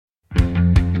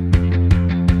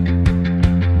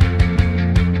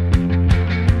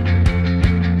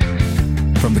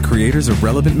creators of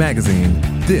Relevant Magazine,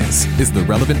 this is the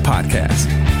Relevant Podcast.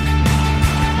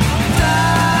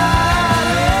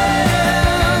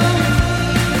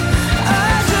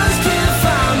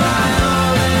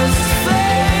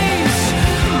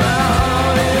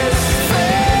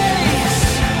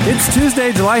 It's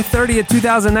Tuesday, July 30th,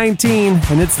 2019,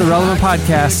 and it's the Relevant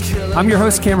Podcast. I'm your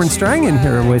host, Cameron Strang, and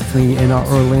here with me in our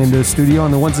Orlando studio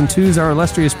on the ones and twos, our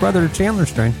illustrious brother, Chandler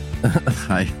Strang.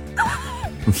 Hi.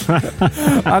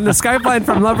 On the Skype line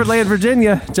from Lumberland,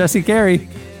 Virginia, Jesse Carey.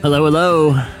 Hello,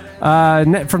 hello.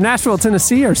 From Nashville,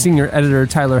 Tennessee, our senior editor,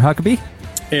 Tyler Huckabee.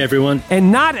 Hey, everyone.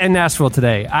 And not in Nashville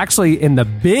today, actually in the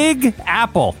Big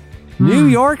Apple, New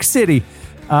York City,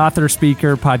 author,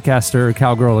 speaker, podcaster,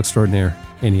 cowgirl extraordinaire,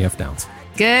 Annie F. Downs.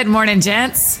 Good morning,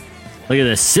 gents. Look at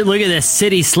this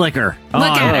city slicker. Look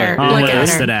at her. On Look at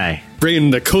us her. today.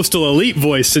 Bringing the coastal elite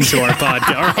voice into our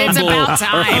podcast. Our It's humble, about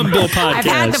time. Our humble podcast. I've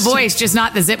had the voice, just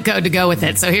not the zip code to go with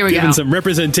it. So here we Giving go. some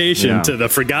representation Yeah. to the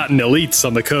forgotten elites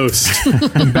on the coast.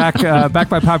 Back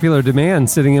by popular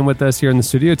demand, sitting in with us here in the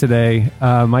studio today,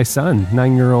 my son,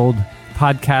 9-year-old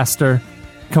podcaster,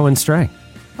 Cohen Strang.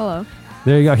 Hello.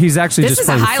 There you go. He's actually This just is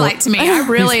a playing highlight to me. I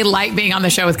really like being on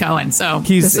the show with Cohen. So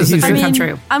He's- this is a he's- dream I come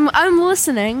mean, true. I'm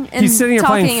listening and He's sitting here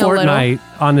playing talking a little. Fortnite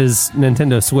on his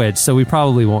Nintendo Switch, so we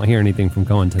probably won't hear anything from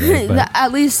Cohen today. But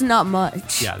At least not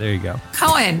much. yeah, there you go.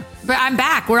 Cohen, but I'm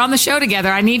back. We're on the show together.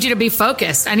 I need you to be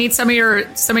focused. I need some of your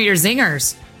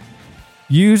zingers.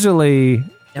 Usually,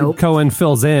 Nope. Cohen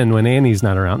fills in when Annie's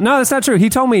not around. No, that's not true. He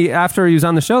told me after he was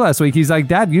on the show last week, he's like,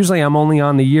 Dad, usually I'm only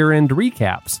on the year-end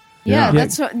recaps. Yeah,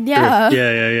 that's what. Yeah.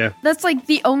 yeah. That's like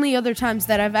the only other times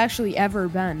that I've actually ever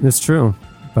been. That's true.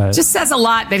 But Just says a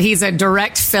lot that he's a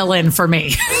direct fill-in for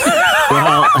me.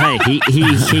 Well, hey,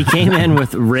 he came in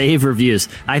with rave reviews.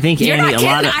 I think You're Annie, not a kidding.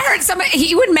 lot of. I heard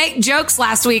he would make jokes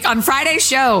last week on Friday's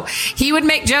show. He would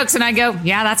make jokes, and I go,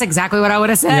 yeah, that's exactly what I would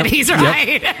have said. He's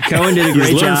right. Cohen did a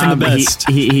great learned job. from the best.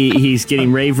 He's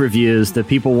getting rave reviews. The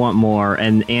people want more.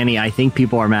 And Annie, I think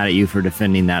people are mad at you for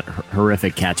defending that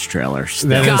horrific Cats trailer.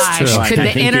 That is Gosh, true. could I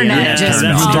the think internet the just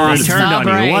internet oh, turned on you. It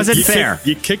celebrate. wasn't fair.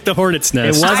 You kicked the hornet's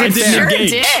nest. It wasn't I didn't fair. engage.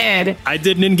 Sure did. I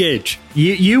didn't engage.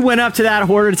 You went up to that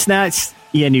hornet's nest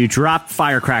and you dropped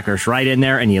firecrackers right in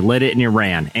there and you lit it and you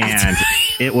ran. And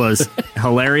it was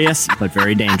hilarious, but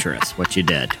very dangerous what you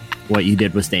did. What you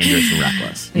did was dangerous and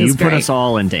reckless. You put great. us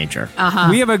all in danger.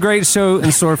 we have a great show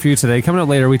in store for you today. Coming up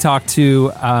later, we talk to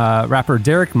rapper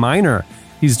Derek Minor.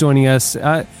 He's joining us.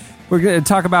 We're going to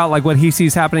talk about like what he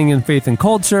sees happening in faith and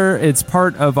culture. It's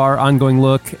part of our ongoing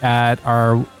look at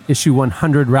our issue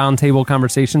 100 roundtable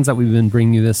conversations that we've been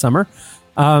bringing you this summer.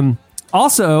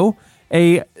 Also,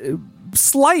 a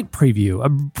slight preview, a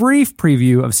brief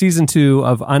preview of season 2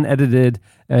 of Unedited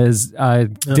as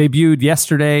debuted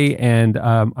yesterday. And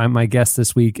my guest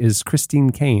this week is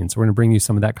Christine Kane. So we're going to bring you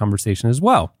some of that conversation as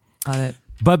well. Got it.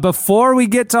 But before we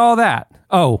get to all that,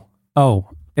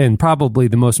 and probably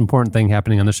the most important thing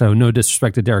happening on the show, no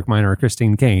disrespect to Derek Minor or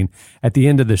Christine Kane, at the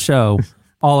end of the show,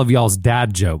 all of y'all's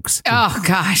dad jokes. Oh,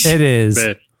 gosh. It is.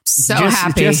 But So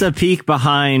happy. Just a peek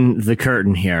behind the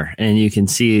curtain here, and you can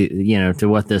see, to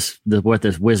what this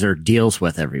wizard deals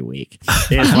with every week.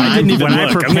 I didn't even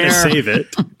look. I'm going to save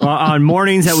it. On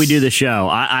mornings that we do the show,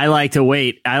 I like to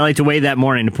wait. I like to wait that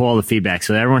morning to pull all the feedback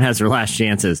so that everyone has their last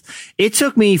chances. It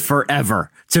took me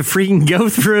forever to freaking go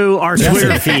through our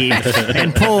Twitter feed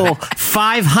and pull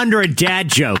 500 dad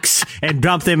jokes and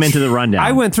dump them into the rundown.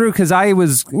 I went through because I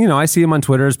was, I see them on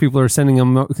Twitter as people are sending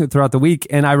them throughout the week.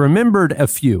 And I remembered a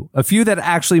few that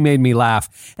actually made me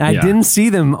laugh. And I didn't see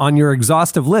them on your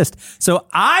exhaustive list. So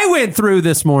I went through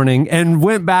this morning and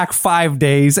went back 5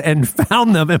 days and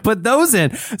found them and put those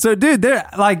in. So dude,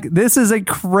 this is a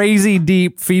crazy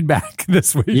deep feedback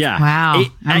this week. Yeah. Wow.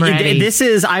 I'm ready.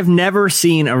 I've never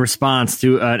seen a response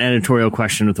to an editorial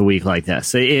question of the week like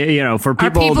this. For Our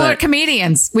people people that are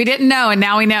comedians. We didn't know, and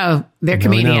now we know they're Now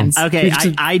we know. comedians. Okay,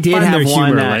 I did Find have their one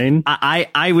humor, that Lane.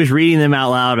 I was reading them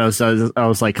out loud. I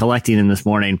was like collecting them this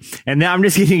morning, and now I'm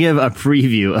just going to give a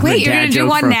preview of Wait, the you're dad going to do joke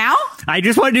one from- now? I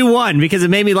just want to do one because it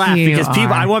made me laugh. You Because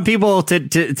people, are. I want people to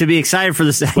be excited for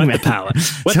the segment. Wet the palate.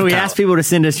 Wet So the we palate. asked people to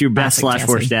send us your best Classic /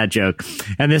 worst Jesse. dad joke,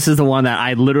 and this is the one that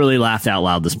I literally laughed out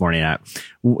loud this morning at.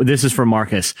 This is from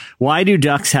Marcus. Why do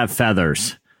ducks have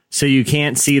feathers? So you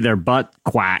can't see their butt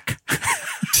quack.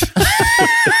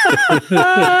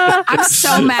 I'm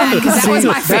so mad because that was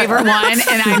my favorite one,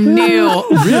 and I knew.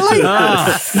 Really?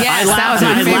 Yes, that was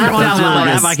my favorite one. I on the laughed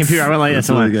list. at my computer. I went like this.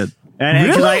 That's really good. And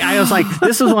really? I was like,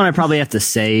 this is one I probably have to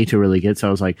say to really get. So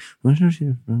I was like,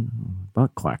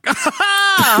 butt quack.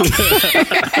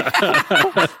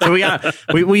 So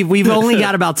we've only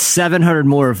got about 700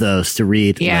 more of those to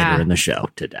read later in the show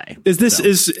today.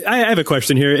 I have a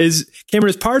question here. Is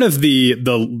Cameron, is part of the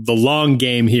long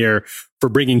game here for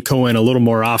bringing Cohen a little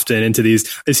more often into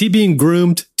these? Is he being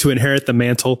groomed to inherit the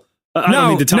mantle? I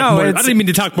don't mean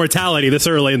to talk mortality this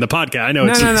early in the podcast. I know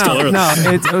it's still early.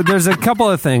 No, there's a couple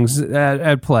of things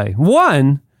at play.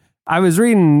 One, I was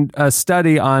reading a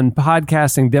study on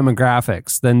podcasting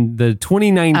demographics. Then the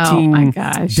 2019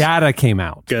 data came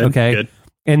out. Good.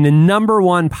 And the number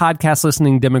one podcast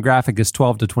listening demographic is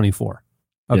 12 to 24.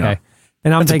 Okay. Yeah.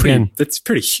 And I'm thinking that's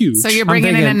pretty huge. So you're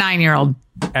bringing in a 9-year-old.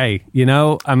 Hey,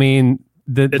 I mean,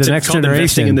 the next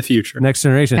generation in the future. Next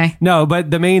generation. Okay. No,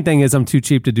 but the main thing is I'm too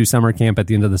cheap to do summer camp at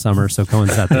the end of the summer, so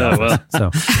Cohen's at the office.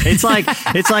 So it's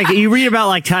like you read about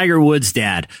like Tiger Woods'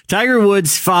 dad. Tiger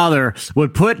Woods' father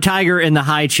would put Tiger in the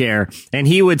high chair and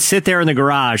he would sit there in the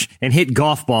garage and hit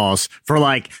golf balls for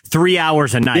like 3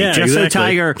 hours a night so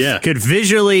Tiger could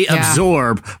visually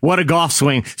absorb what a golf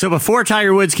swing. So before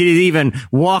Tiger Woods could even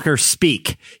walk or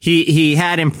speak, he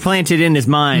had implanted in his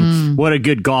mind what a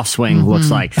good golf swing looks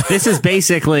like. This is basically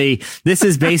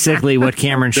what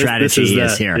Cameron's strategy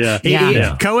is here.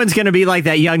 Yeah. Cohen's going to be like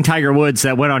that young Tiger Woods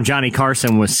that went on Johnny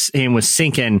Carson was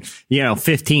sinking,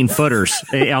 15 footers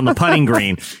on the putting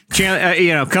green.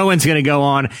 Cohen's going to go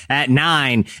on at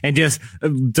 9 and just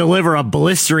deliver a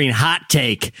blistering hot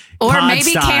take. Or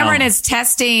maybe Cameron is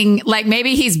testing, like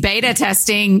maybe he's beta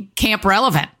testing Camp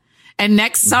Relevant. And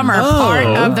next summer, part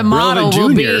of the model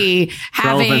will be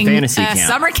having a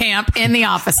summer camp in the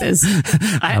offices.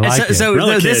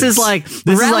 This is like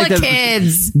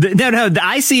kids. No,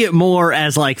 I see it more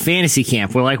as like fantasy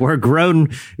camp, where grown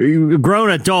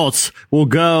adults will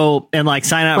go and like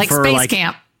sign up for space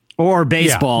camp. Or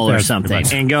baseball or something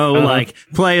and go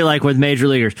play with major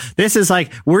leaguers. This is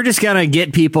like, we're just going to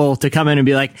get people to come in and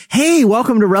be like, hey,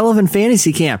 welcome to Relevant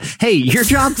Fantasy Camp. Hey, your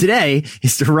job today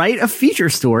is to write a feature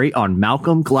story on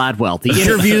Malcolm Gladwell. The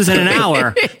interview's in an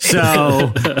hour.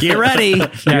 So get ready.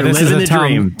 You're living the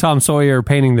dream. Tom Sawyer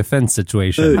painting the fence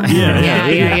situation.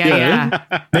 Yeah.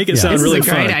 Make it sound really fun. This is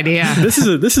a great idea.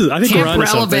 This is, I think Camp we're on to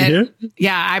something here.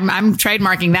 Yeah. I'm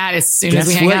trademarking that as soon as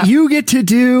we hang up. You get to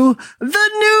do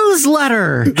the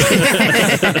newsletter.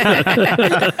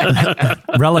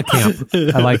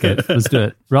 Relicamp. I like it. Let's do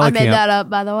it. Relicamp. I made that up,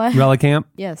 by the way. Relicamp?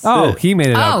 Yes. Oh, he made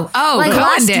it up. Oh, like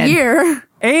last year.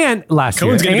 And last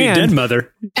Cohen's year. Cohen's going to be dead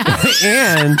mother.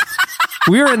 And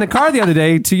we were in the car the other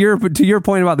day, to your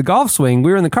point about the golf swing,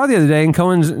 we were in the car the other day and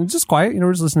Cohen's just quiet,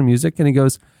 we're just listening to music, and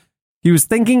he was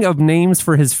thinking of names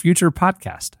for his future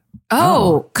podcast.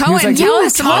 Cohen, tell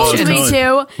us some options.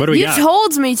 You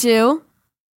told me to.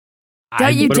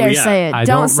 Don't you dare say it.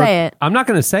 Don't say it. I'm not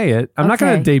going to say it. I'm not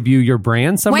going to debut your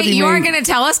brand. Wait, you aren't going to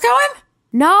tell us, Cohen?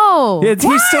 No. He's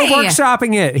still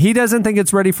workshopping it. He doesn't think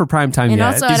it's ready for prime time yet.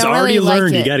 Also, he's already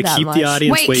learned. You got to keep the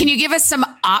audience waiting. Can you give us some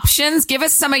options? Give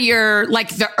us some of your,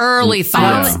 the early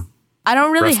thoughts. I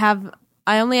don't really have...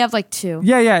 I only have 2.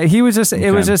 Yeah. He was just,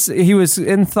 he was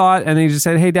in thought and he just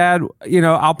said, hey, Dad,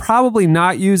 I'll probably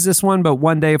not use this one, but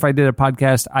one day if I did a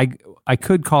podcast, I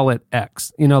could call it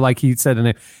X, like he said in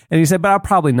it. And he said, but I'll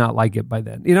probably not like it by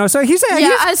then. So he said,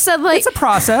 I said it's a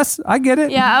process. I get it.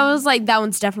 Yeah. I was like, that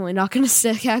one's definitely not going to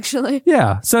stick, actually.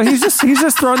 Yeah. So he's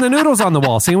just throwing the noodles on the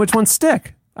wall, seeing which ones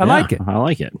stick. I like it. I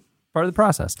like it. Part of the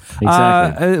process.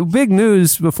 Exactly. Big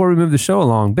news before we move the show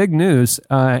along. Big news.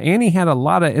 Annie had a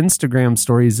lot of Instagram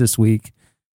stories this week.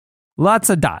 Lots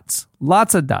of dots. Oh,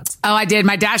 I did.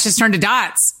 My dash has turned to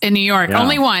dots in New York.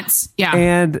 Only once. Yeah.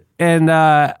 And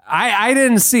I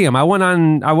didn't see them. I went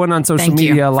on social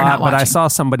media a lot, but I saw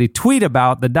somebody tweet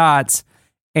about the dots,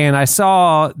 and I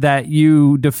saw that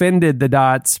you defended the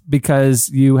dots because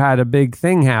you had a big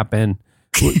thing happen.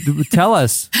 Tell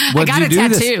us. What I got did you a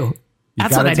do tattoo.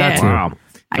 That's what I did. Wow.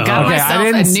 I got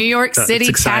myself a New York City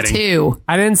tattoo.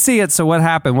 I didn't see it. So what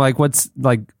happened? What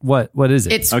is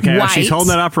it? It's okay. white. She's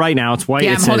holding it up right now. It's white.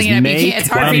 Yeah, I'm holding it up. It's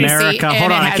hard for you to see.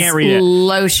 Hold on, I can't read it.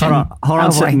 Lotion. Hold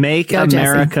on. Make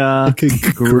America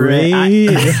great.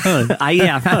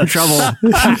 I'm having trouble.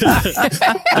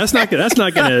 That's not gonna.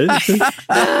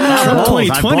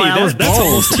 2020. That's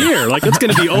almost here. It's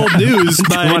gonna be old news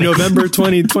by November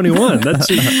 2021. That's.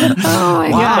 Oh my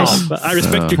gosh! I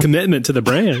respect your commitment to the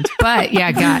brand. But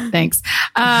yeah. God, thanks.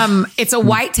 It's a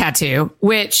white tattoo,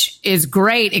 which is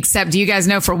great, except do you guys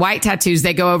know for white tattoos,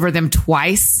 they go over them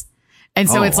twice. And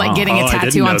so it's like getting a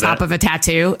tattoo on top of a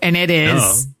tattoo, and it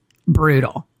is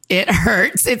brutal. It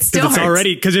hurts. It still hurts.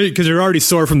 Already because you're already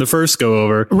sore from the first go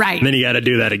over. Right. And then you got to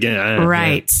do that again.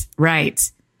 Right.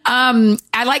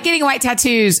 I like getting white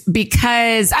tattoos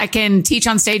because I can teach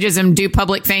on stages and do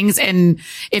public things. And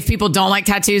if people don't like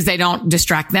tattoos, they don't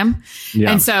distract them.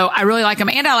 Yeah. And so I really like them.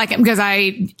 And I like them because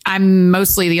I'm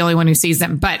mostly the only one who sees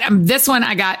them. But this one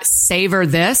I got Savor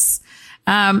This.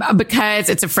 Because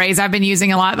it's a phrase I've been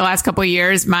using a lot the last couple of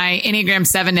years. My Enneagram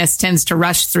 7-ness tends to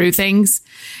rush through things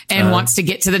and wants to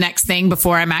get to the next thing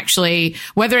before I'm actually,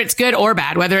 whether it's good or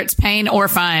bad, whether it's pain or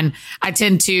fun, I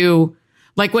tend to,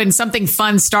 like when something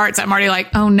fun starts, I'm already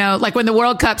like, oh no. Like when the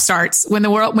World Cup starts, when the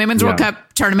Women's World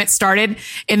Cup tournament started,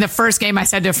 in the first game, I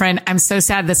said to a friend, I'm so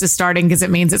sad this is starting because it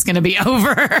means it's going to be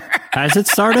over. Has it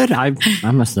started? I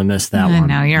must have missed that one.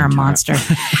 No, you're a monster.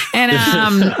 And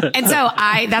so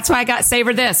that's why I got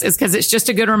Savor This, is because it's just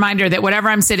a good reminder that whatever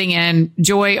I'm sitting in,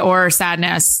 joy or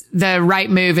sadness, the right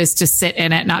move is to sit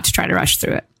in it, not to try to rush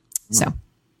through it. So.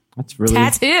 That's really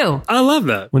tattoo. I love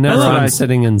that. Whenever I'm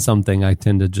sitting in something, I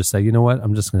tend to just say, you know what?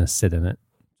 I'm just going to sit in it.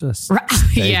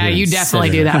 Yeah, you definitely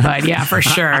do that, bud. Yeah, for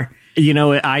sure. You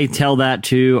know, I tell that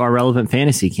to our Relevant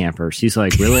Fantasy campers. He's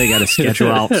like, really? I got to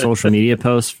schedule out social media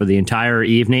posts for the entire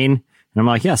evening. And I'm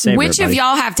like, yeah, save Which of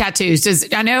y'all have tattoos?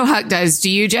 I know Huck does.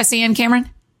 Do you, Jesse and Cameron?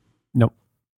 Nope.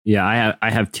 Yeah, I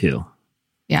have 2.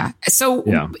 Yeah. So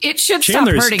it should stop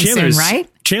hurting soon, right?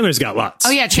 Chandler's got lots.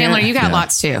 Oh, yeah. Chandler, you got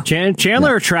lots too.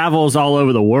 Chandler travels all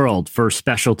over the world for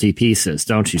specialty pieces,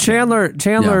 don't you?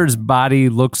 Chandler's body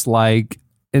looks like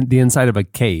the inside of a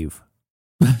cave.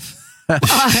 With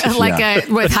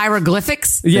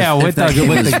hieroglyphics? Yeah, with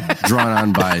drawn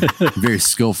on by very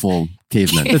skillful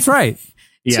cavemen. That's right.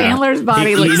 Yeah. Chandler's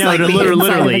body looks like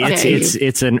literally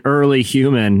it's an early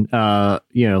human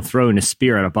throwing a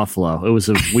spear at a buffalo. It was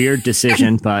a weird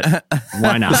decision, but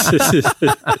why not?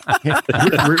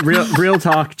 real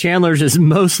talk, Chandler's is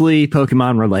mostly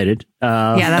Pokemon related.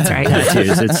 Yeah, that's right.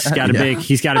 Tattoos.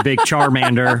 He's got a big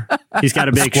Charmander. He's got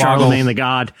a big Charlemagne the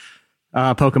God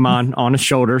Pokemon on his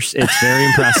shoulders. It's very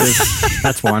impressive.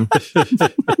 That's one.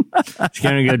 It's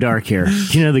gonna go dark here.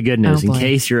 You know the good news, in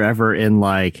case you're ever in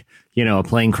a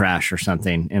plane crash or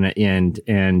something,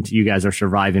 and you guys are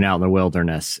surviving out in the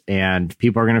wilderness, and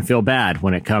people are going to feel bad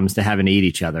when it comes to having to eat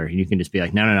each other. You can just be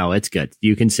like, no, it's good.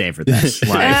 You can savor this.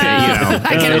 I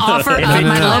can offer up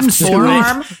my left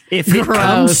forearm. If it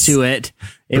comes to it,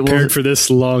 prepared for this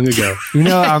long ago.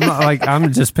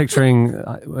 I'm just picturing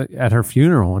at her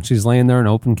funeral when she's laying there in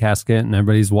an open casket and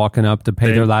everybody's walking up to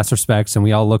pay their last respects, and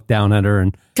we all look down at her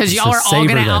and because y'all are all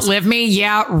going to outlive me.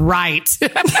 Yeah, right.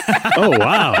 Oh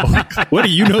wow, what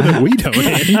do you know that we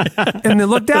don't? And they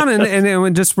look down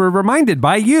and just were reminded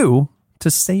by you to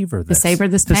savor this. To savor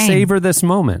this pain. To savor this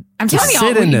moment. I'm telling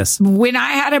y'all, when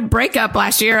I had a breakup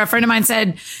last year, a friend of mine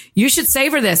said, you should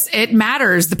savor this. It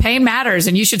matters. The pain matters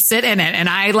and you should sit in it. And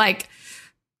I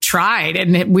tried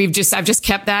and I've just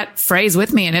kept that phrase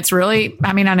with me. And it's really,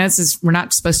 I know we're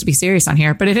not supposed to be serious on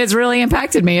here, but it has really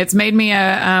impacted me. It's made me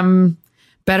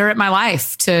better at my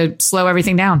life to slow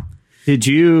everything down. Did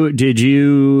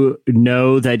you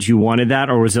know that you wanted that,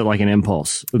 or was it like an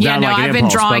impulse? I've been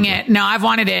drawing it. No, I've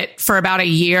wanted it for about a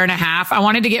year and a half. I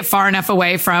wanted to get far enough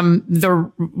away from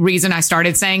the reason I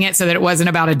started saying it so that it wasn't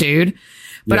about a dude.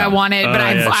 But I've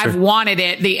wanted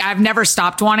it. I've never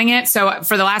stopped wanting it. So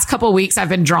for the last couple of weeks, I've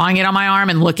been drawing it on my arm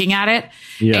and looking at it.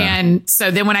 Yeah. And so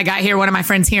then when I got here, one of my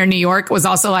friends here in New York was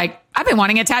also like, I've been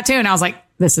wanting a tattoo. And I was like,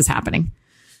 this is happening.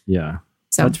 Yeah.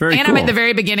 So, that's very cool. I'm at the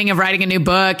very beginning of writing a new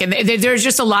book, and there's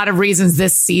just a lot of reasons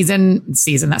this season,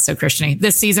 that's so Christian-y.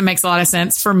 This season makes a lot of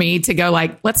sense for me to go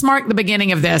let's mark the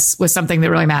beginning of this with something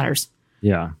that really matters.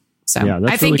 Yeah. So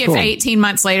I think really if 18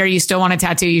 months later you still want a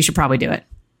tattoo, you should probably do it.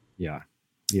 Yeah.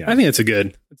 I think it's a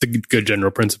good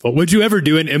general principle. Would you ever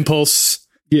do an impulse?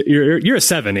 You're a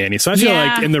 7, Annie. So I feel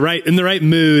like in the right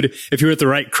mood, if you're at the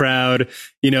right crowd,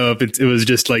 if it was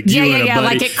just like you and a buddy.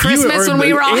 Like at Christmas when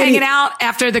we were all hanging out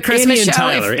after the Christmas show.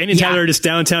 Annie and Tyler are just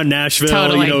downtown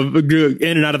Nashville,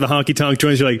 in and out of the honky tonk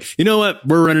joints. You're like, you know what?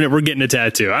 We're running it. We're getting a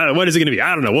tattoo. What is it going to be?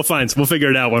 I don't know. We'll figure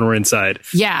it out when we're inside.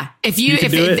 Yeah. If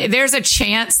there's a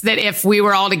chance that if we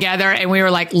were all together and we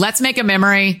were like, let's make a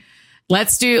memory.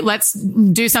 Let's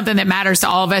do something that matters to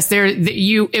all of us.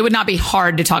 It would not be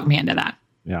hard to talk me into that.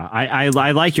 Yeah, I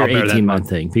like your 18-month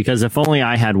thing, because if only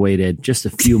I had waited just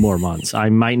a few more months, I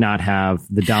might not have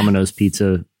the Domino's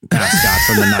Pizza mascot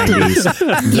from the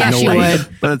 90s. Yes, you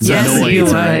would. Yes, you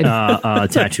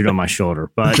would. Tattooed on my shoulder.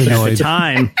 But at the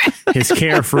time, his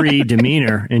carefree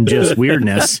demeanor and just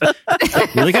weirdness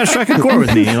really kind of struck a chord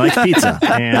with me. He likes pizza.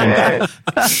 And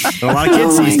a lot of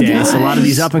kids these days, a lot of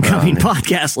these up-and-coming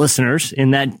podcast listeners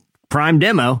in that Prime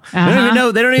demo. They don't even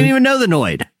know. They don't even know the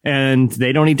Noid, and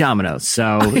they don't eat Domino's.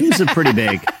 So it was a pretty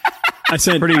big. I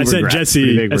sent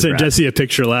Jesse a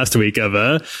picture last week of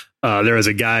there was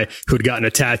a guy who had gotten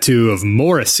a tattoo of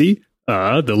Morrissey,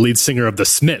 the lead singer of the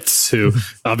Smiths, who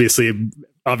obviously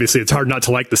it's hard not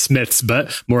to like the Smiths,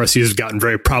 but Morrissey has gotten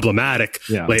very problematic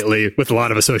lately with a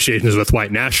lot of associations with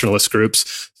white nationalist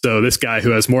groups. So this guy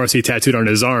who has Morrissey tattooed on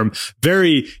his arm,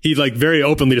 very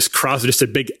openly just crossed just a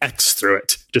big X through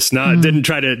it. Just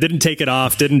didn't take it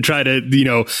off, didn't try to,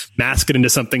 mask it into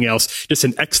something else, just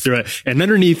an X through it. And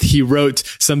underneath he wrote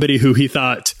somebody who he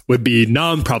thought would be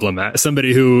non-problematic,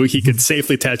 somebody who he could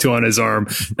safely tattoo on his arm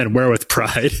and wear with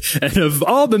pride. And of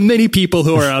all the many people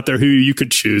who are out there who you could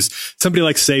choose, somebody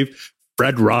like, say,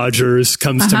 Fred Rogers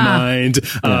comes to mind.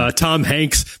 Tom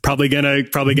Hanks probably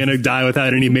gonna die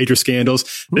without any major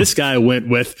scandals. This guy went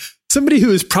with somebody who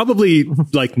is probably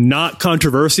like not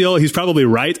controversial. He's probably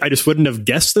right. I just wouldn't have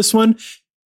guessed this one.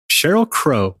 Sheryl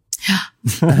Crow.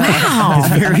 Wow.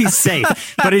 It's very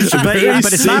safe, but it's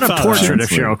not a portrait of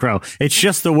Sheryl Crow. It's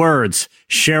just the words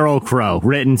Sheryl Crow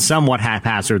written somewhat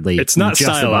haphazardly. It's not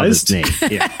just stylized. Above his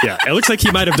name. Yeah. It looks like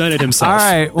he might have done it himself. All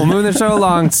right, we'll move the show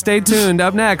along. Stay tuned.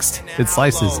 Up next, it's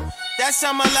Slices. That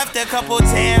summer left a couple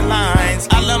tan lines.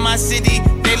 I love my city.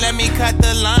 They let me cut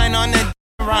the line on the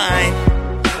Rhine.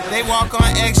 They walk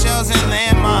on eggshells and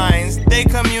landmines. They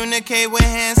communicate with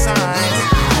hand signs.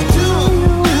 I do.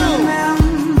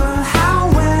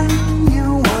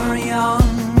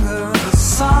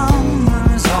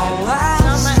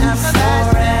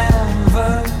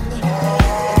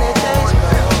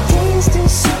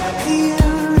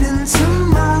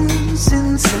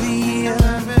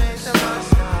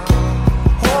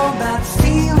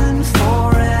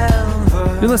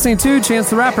 You're listening to Chance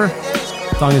the Rapper.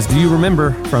 The song is Do You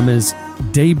Remember from his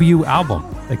debut album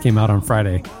that came out on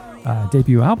Friday.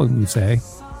 Debut album, you say?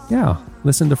 Yeah.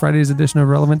 Listen to Friday's edition of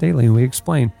Relevant Daily and we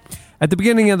explain. At the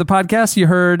beginning of the podcast, you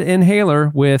heard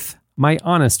Inhaler with My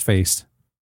Honest Face.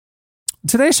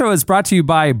 Today's show is brought to you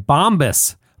by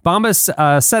Bombas.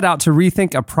 Bombas set out to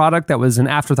rethink a product that was an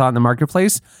afterthought in the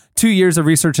marketplace. 2 years of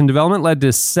research and development led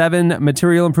to 7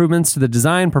 material improvements to the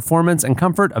design, performance, and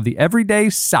comfort of the everyday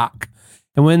sock.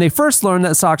 And when they first learned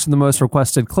that socks were the most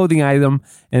requested clothing item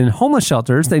in homeless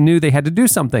shelters, they knew they had to do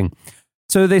something.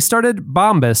 So they started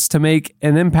Bombas to make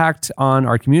an impact on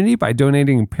our community by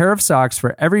donating a pair of socks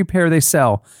for every pair they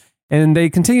sell. And they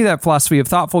continue that philosophy of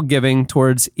thoughtful giving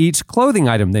towards each clothing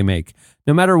item they make.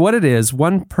 No matter what it is,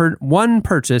 one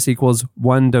purchase equals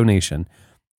one donation.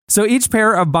 So each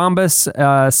pair of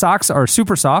Bombas socks are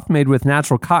super soft, made with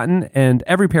natural cotton, and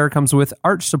every pair comes with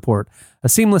arch support, a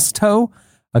seamless toe,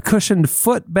 a cushioned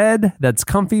footbed that's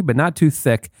comfy but not too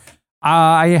thick.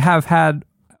 I have had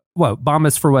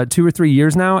Bombas for 2 or 3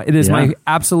 years now. It is my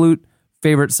absolute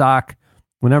favorite sock.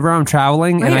 Whenever I'm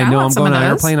traveling and I know I'm going on an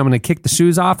airplane, I'm going to kick the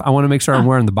shoes off. I want to make sure I'm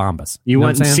wearing the Bombas. You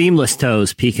want seamless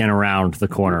toes peeking around the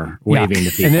corner, waving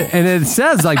to people. And it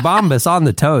says like Bombas on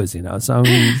the toes, So I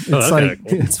mean,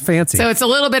 it's fancy. So it's a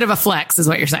little bit of a flex, is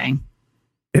what you're saying.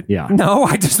 No,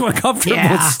 I just want comfortable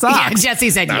socks. Yeah, Jesse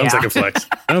said Sounds like a flex.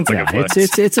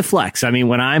 It's a flex. I mean,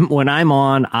 when I'm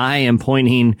on, I am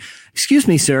pointing, excuse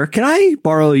me, sir, can I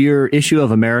borrow your issue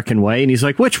of American Way? And he's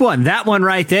like, which one? That one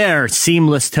right there.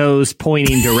 Seamless toes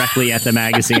pointing directly at the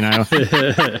magazine. I did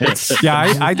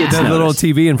that little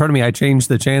TV in front of me. I changed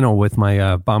the channel with my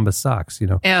Bombas socks,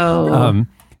 Oh.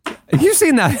 Have you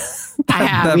seen that? I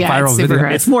have. That viral video?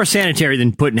 It's more sanitary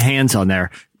than putting hands on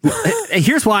there.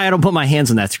 Here's why I don't put my hands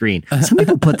on that screen. Some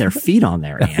people put their feet on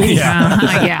there.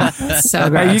 So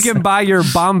gross. You can buy your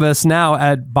Bombas now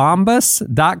at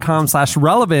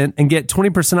bombas.com/relevant and get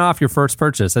 20% off your first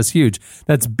purchase. That's huge.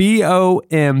 That's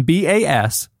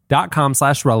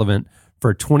BOMBAS.com/relevant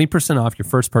for 20% off your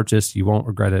first purchase. You won't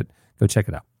regret it. Go check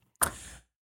it out.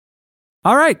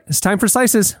 All right. It's time for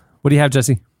Slices. What do you have,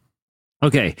 Jesse?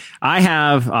 Okay, I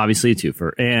have obviously a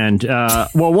twofer, and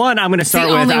one I'm going to start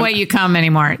with. It's the only way you come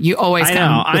anymore. You always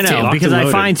come. I know, because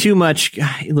I find too much.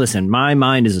 Listen, my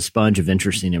mind is a sponge of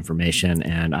interesting information,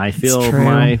 and I feel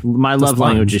my love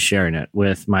language is sharing it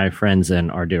with my friends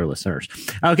and our dear listeners.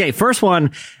 Okay, first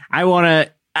one, I want to.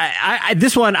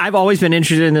 This one, I've always been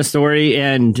interested in this story,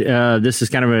 and this is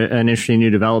kind of an interesting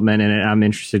new development, and I'm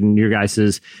interested in your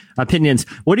guys' opinions.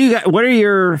 What are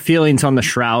your feelings on the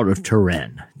Shroud of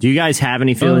Turin? Do you guys have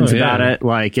any feelings about it?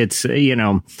 Like, it's, I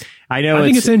know I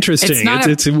think it's interesting.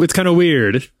 It's kind of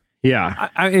weird. Yeah.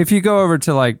 If you go over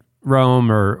to like Rome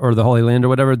or the Holy Land or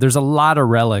whatever, there's a lot of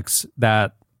relics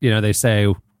that, they say,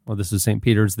 well, this is St.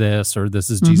 Peter's this, or this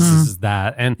is Jesus is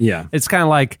that. And it's kind of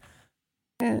like,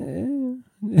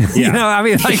 You know, I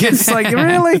mean, like, it's like,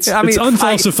 really? I mean, it's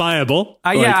unfalsifiable.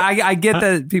 I get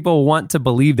that people want to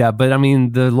believe that, but I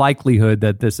mean, the likelihood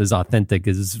that this is authentic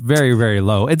is very, very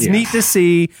low. It's neat to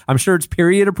see. I'm sure it's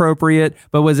period appropriate,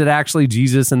 but was it actually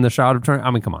Jesus in the Shroud of Turin? I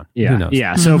mean, come on. Yeah. Who knows?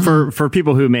 Yeah. So for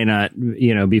people who may not,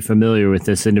 be familiar with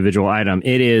this individual item,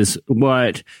 it is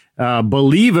what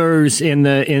believers in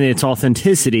its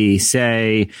authenticity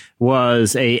say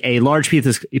was a large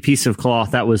piece of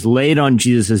cloth that was laid on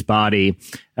Jesus's body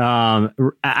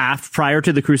prior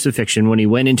to the crucifixion when he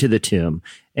went into the tomb,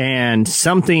 and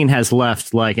something has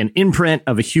left like an imprint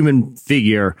of a human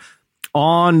figure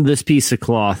on this piece of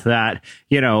cloth that,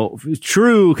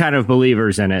 true kind of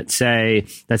believers in it say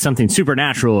that something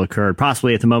supernatural occurred,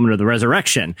 possibly at the moment of the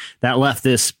resurrection, that left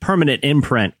this permanent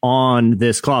imprint on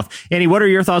this cloth. Annie, what are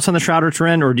your thoughts on the Shroud of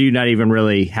Turin, or do you not even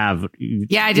really have?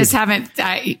 Yeah, I just haven't.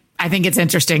 I think it's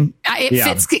interesting. It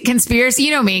fits conspiracy.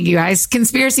 You know me, you guys.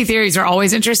 Conspiracy theories are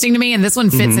always interesting to me, and this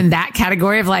one fits in that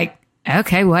category of like,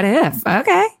 okay, what if?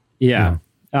 Okay. Yeah.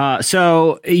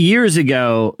 So years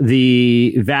ago,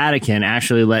 the Vatican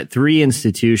actually let 3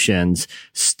 institutions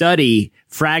study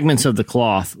fragments of the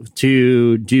cloth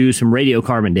to do some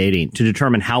radiocarbon dating to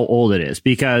determine how old it is,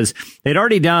 because they'd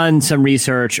already done some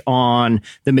research on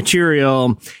the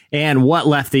material and what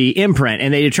left the imprint.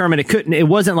 And they determined it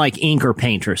wasn't like ink or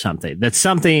paint or something. That's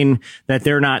something that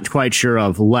they're not quite sure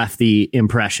of left the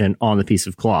impression on the piece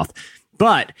of cloth.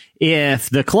 But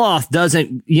if the cloth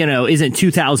isn't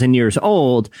 2,000 years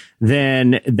old,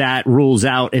 then that rules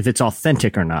out if it's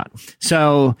authentic or not.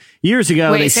 So years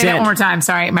ago, say that one more time.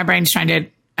 Sorry, my brain's trying to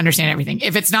understand everything.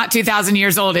 If it's not 2,000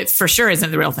 years old, it for sure isn't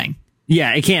the real thing.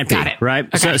 Yeah, it can't be. Got it. Right.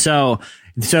 Okay.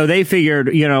 So they figured,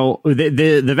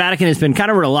 the Vatican has been kind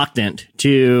of reluctant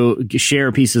to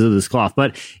share pieces of this cloth.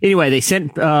 But anyway, they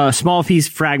sent small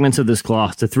fragments of this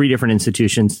cloth to 3 different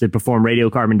institutions to perform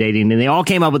radiocarbon dating, and they all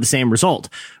came up with the same result,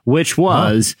 which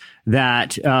was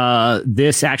that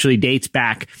this actually dates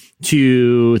back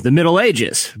to the Middle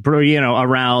Ages,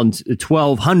 around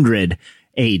 1200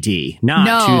 AD,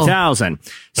 not 2000.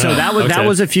 So that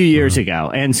was a few years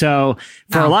ago. And so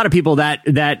for a lot of people that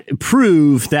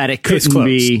proved that it couldn't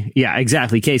be. Yeah,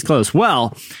 exactly. Case closed.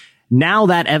 Well, now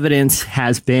that evidence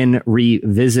has been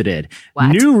revisited. What?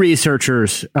 New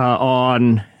researchers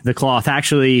on the cloth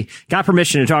actually got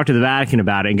permission to talk to the Vatican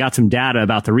about it and got some data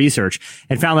about the research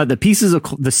and found that the pieces of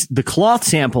the cloth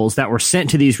samples that were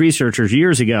sent to these researchers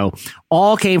years ago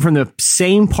all came from the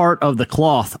same part of the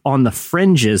cloth on the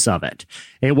fringes of it.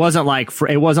 It wasn't like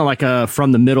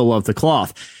from the middle of the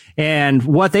cloth. And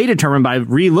what they determined by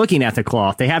re-looking at the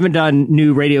cloth, they haven't done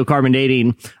new radiocarbon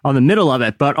dating on the middle of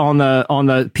it, but on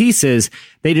the pieces,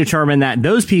 they determined that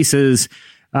those pieces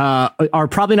are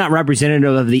probably not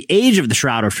representative of the age of the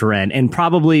Shroud of Turin, and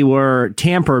probably were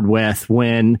tampered with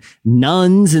when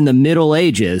nuns in the Middle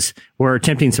Ages were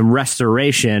attempting some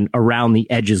restoration around the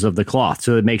edges of the cloth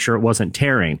so to make sure it wasn't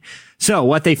tearing. So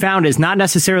what they found is not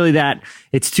necessarily that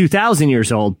it's 2,000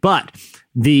 years old, but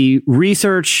the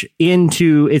research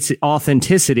into its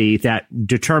authenticity that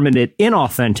determined it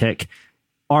inauthentic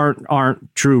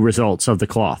aren't true results of the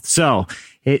cloth. So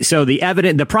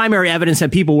the primary evidence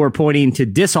that people were pointing to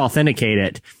disauthenticate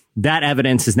it, that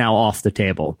evidence is now off the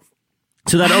table.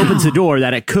 So that opens the door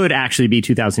that it could actually be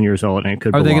 2,000 years old, and it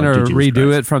could. Are they going to redo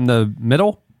Christ. it from the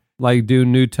middle, like do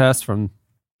new tests from?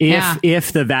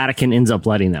 If the Vatican ends up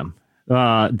letting them,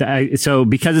 so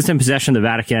because it's in possession of the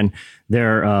Vatican,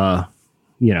 they're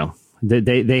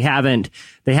they haven't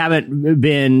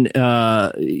been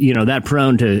that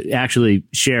prone to actually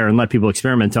share and let people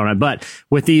experiment on it. But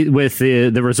with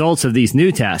the results of these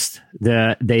new tests,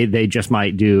 they just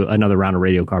might do another round of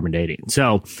radiocarbon dating.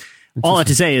 So all I have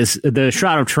to say is the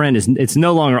Shroud of Turin it's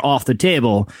no longer off the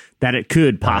table that it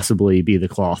could possibly be the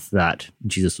cloth that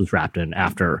Jesus was wrapped in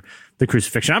after the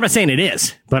crucifixion. I'm not saying it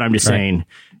is, but I'm just saying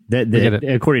that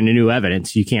according to new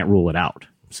evidence, you can't rule it out.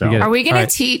 So are we going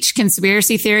to teach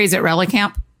conspiracy theories at Relic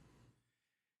Camp?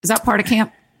 Is that part of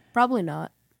camp? Probably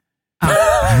not.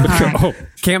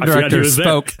 Camp director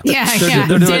spoke. Yeah.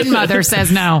 Den Mother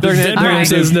says no.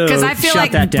 Says no. Because I feel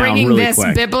like bringing this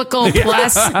quick. Biblical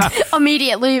plus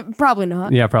immediately, probably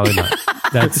not. Yeah, probably not.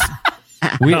 That's.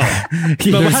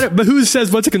 But who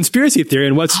says what's a conspiracy theory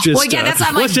and what's just? Well, yeah, that's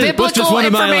not like biblical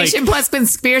information plus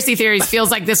conspiracy theories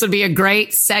feels like this would be a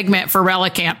great segment for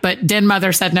Relic Camp, but Den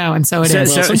Mother said no, and so it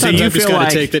is. Sometimes I've just got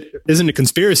to take that isn't a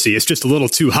conspiracy. It's just a little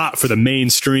too hot for the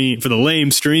mainstream, for the lame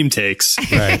stream takes.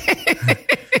 Right.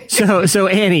 So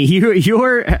Annie,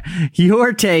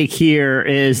 your take here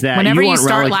is that whenever you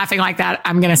start laughing like that,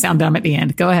 I'm going to sound dumb at the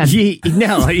end. Go ahead.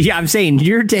 I'm saying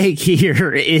your take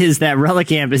here is that Relic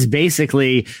Camp is basically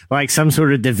basically like some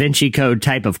sort of Da Vinci Code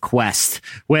type of quest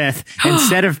with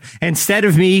instead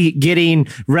of me getting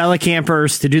Relic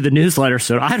Campers to do the newsletter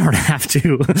so I don't have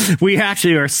to, we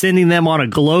actually are sending them on a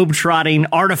globe-trotting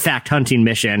artifact hunting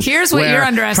mission. Here's what you're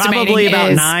underestimating. Probably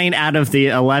about 9 out of the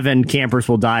 11 campers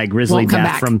will die a grisly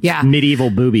death from medieval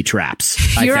booby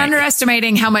traps. You're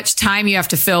underestimating how much time you have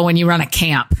to fill when you run a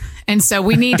camp. And so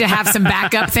we need to have some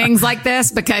backup things like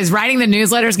this, because writing the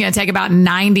newsletter is going to take about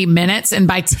 90 minutes. And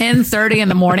by 10:30 in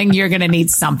the morning, you're going to need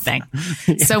something.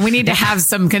 So we need to have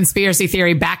some conspiracy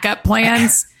theory backup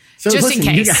plans. Just in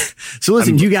case.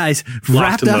 You guys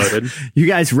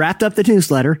wrapped up the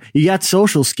newsletter. You got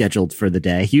social scheduled for the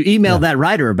day. You emailed that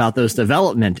writer about those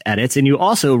development edits, and you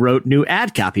also wrote new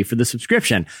ad copy for the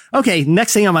subscription. Okay,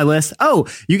 next thing on my list. Oh,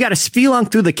 you got to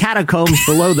spelunk through the catacombs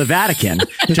below the Vatican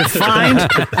to find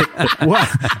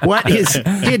what is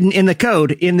hidden in the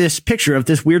code in this picture of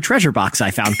this weird treasure box I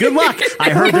found. Good luck.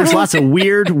 I heard there's lots of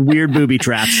weird booby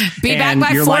traps. Be back by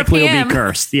 4 your life will be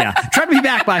cursed. Yeah, try to be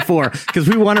back by 4 because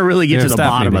we want to really get to the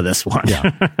bottom of this one.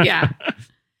 Yeah.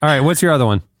 All right. What's your other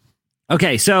one?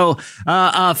 Okay. So,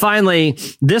 finally,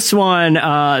 this one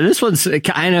I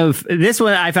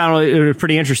found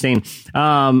pretty interesting.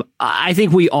 I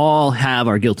think we all have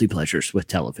our guilty pleasures with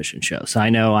television shows. I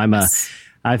know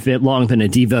I've long been a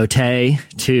devotee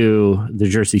to the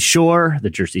Jersey Shore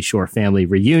family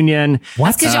reunion.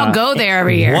 That's because y'all go there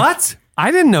every year. What?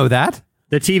 I didn't know that.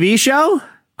 The TV show?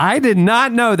 I did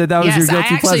not know that was your guilty pleasure.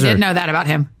 I actually did know that about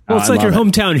him. Well, it's like your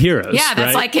hometown heroes. Yeah,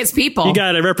 that's like his people. You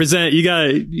got to represent. You got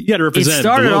to represent. It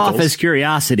started off as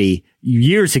curiosity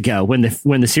years ago when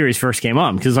the series first came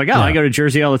on, because I go to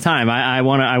Jersey all the time. I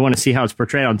want to see how it's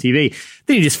portrayed on TV.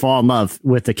 Then you just fall in love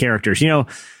with the characters. You know,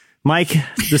 Mike,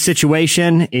 the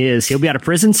situation is he'll be out of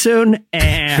prison soon,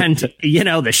 and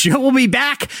the show will be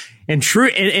back. And true,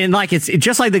 and like it's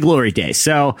just like the glory days.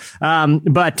 So, I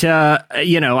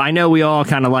know we all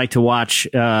kind of like to watch,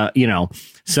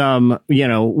 some,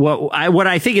 what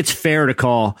I think it's fair to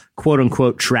call quote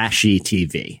unquote trashy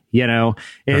TV.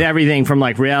 Everything from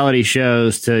like reality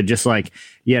shows to just like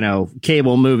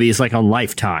cable movies like on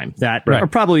Lifetime that are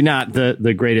probably not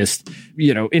the greatest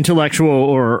intellectual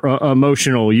or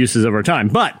emotional uses of our time,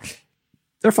 but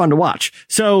they're fun to watch.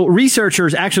 So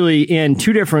researchers actually in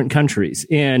 2 different countries,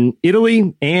 in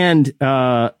Italy and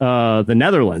the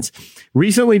Netherlands,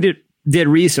 recently did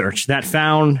research that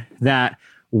found that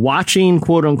watching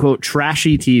quote unquote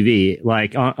trashy TV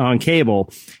like on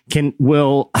cable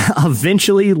will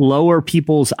eventually lower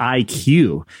people's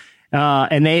IQ.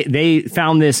 And they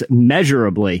found this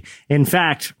measurably. In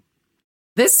fact,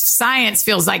 this science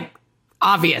feels like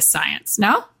obvious science,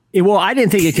 no? Well, I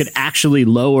didn't think it could actually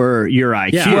lower your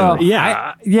IQ.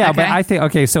 But I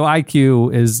think, so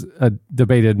IQ is a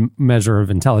debated measure of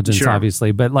intelligence,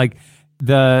 obviously, but like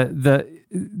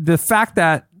the fact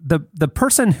that the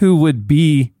person who would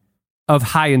be of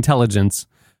high intelligence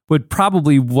would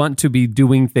probably want to be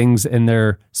doing things in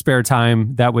their spare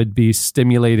time that would be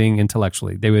stimulating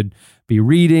intellectually. They would be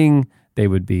reading, they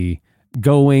would be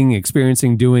going,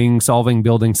 experiencing, doing, solving,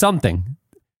 building something.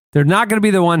 They're not going to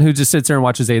be the one who just sits there and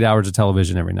watches 8 hours of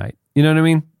television every night. You know what I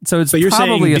mean? So it's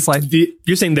probably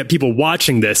you're saying that people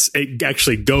watching this, it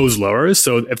actually goes lower.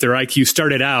 So if their IQ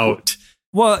started out,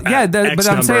 but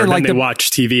I'm saying like they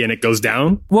watch TV and it goes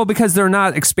down. Well, because they're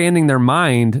not expanding their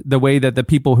mind the way that the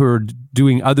people who are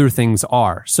doing other things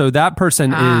are. So that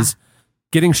person is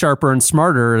getting sharper and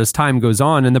smarter as time goes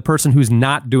on, and the person who's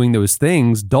not doing those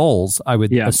things dulls, I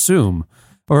would assume.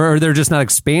 Or they're just not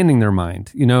expanding their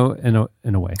mind, in a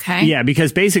way. Okay. Yeah,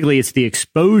 because basically it's the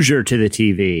exposure to the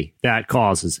TV that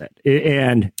causes it.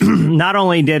 And not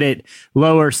only did it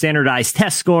lower standardized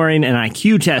test scoring and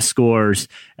IQ test scores,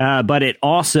 but it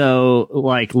also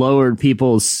like lowered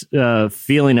people's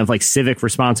feeling of like civic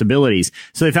responsibilities.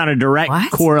 So they found a direct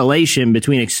correlation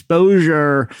between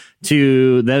exposure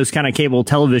to those kind of cable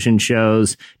television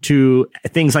shows to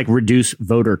things like reduced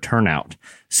voter turnout.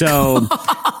 So,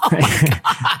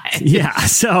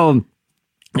 so,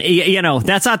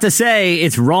 that's not to say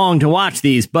it's wrong to watch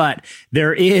these, but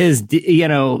there is,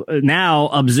 now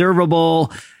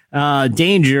observable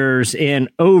dangers in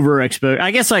overexposure.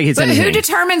 I guess like it's anything. Who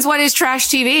determines what is trash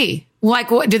TV?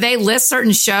 Like, what do they list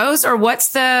certain shows, or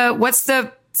what's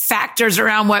the factors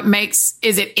around what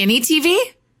is it any TV?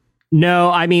 No,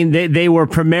 I mean, they were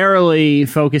primarily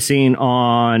focusing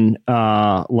on,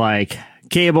 like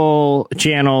cable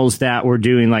channels that were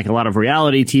doing like a lot of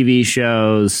reality TV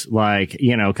shows, like,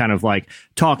 kind of like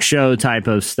talk show type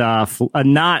of stuff,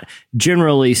 not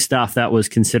generally stuff that was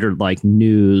considered like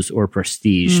news or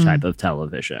prestige type of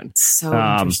television. So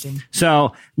interesting.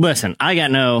 So listen, I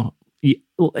got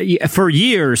for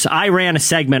years, I ran a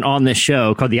segment on this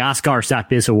show called the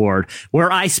Oscars.biz Award,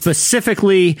 where I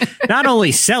specifically not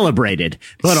only celebrated,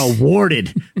 but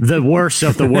awarded the worst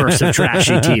of the worst of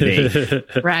trashy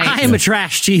TV. Right. I am a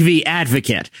trash TV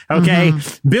advocate. Okay.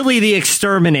 Mm-hmm. Billy the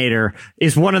Exterminator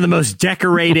is one of the most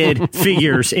decorated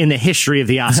figures in the history of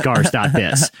the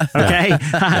Oscars.biz. Okay.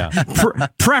 Yeah.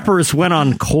 Preppers went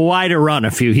on quite a run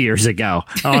a few years ago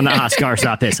on the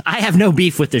Oscars.biz. I have no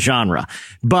beef with the genre,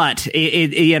 but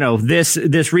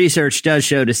this research does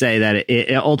show to say that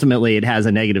it ultimately it has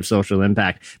a negative social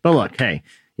impact. But look, hey,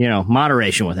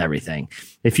 moderation with everything.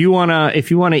 If you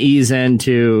wanna ease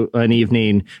into an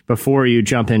evening before you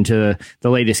jump into the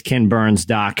latest Ken Burns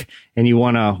doc, and you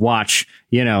wanna watch,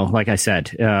 like I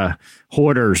said,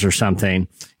 Hoarders or something,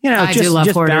 I do love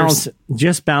Hoarders.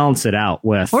 Balance it out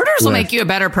with Hoarders will make you a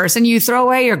better person. You throw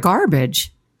away your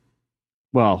garbage.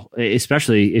 Well,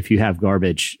 especially if you have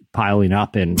garbage piling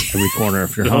up in every corner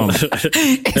of your home.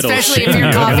 Especially if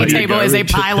your coffee table is a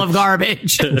pile of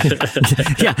garbage.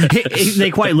 Yeah,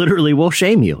 they quite literally will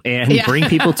shame you and bring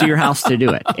people to your house to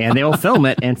do it. And they will film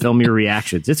it and film your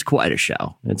reactions. It's quite a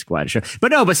show.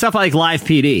 But stuff like Live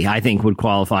PD, I think, would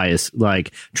qualify as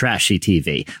like trashy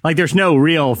TV. Like there's no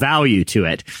real value to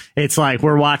it. It's like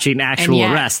we're watching actual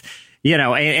arrests.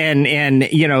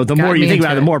 The more you think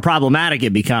about it, the more problematic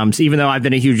it becomes, even though I've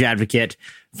been a huge advocate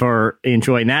for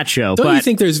enjoying that show. Don't you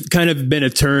think there's kind of been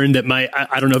a turn that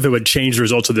I don't know if it would change the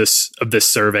results of this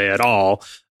survey at all,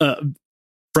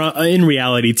 in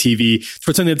reality TV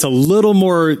for something that's a little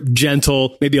more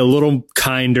gentle, maybe a little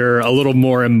kinder, a little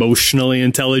more emotionally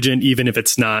intelligent, even if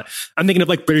it's not. I'm thinking of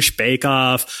like British Bake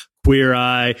Off, Queer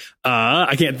Eye.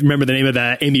 I can't remember the name of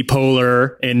that Amy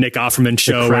Poehler and Nick Offerman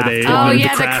show where they the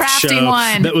crafting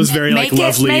one that was very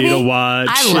lovely to watch.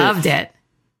 I loved it.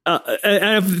 And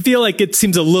I feel like it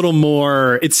seems a little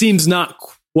more. It seems not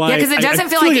quite. Yeah, because it doesn't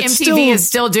feel like MTV is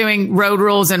still doing Road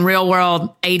Rules and Real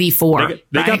World 84.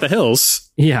 They got the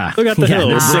Hills. Yeah, they got the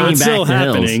Hills. So it's still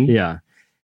happening. Hills. Yeah.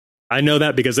 I know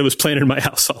that because it was playing in my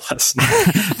house all last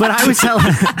night. But I was telling,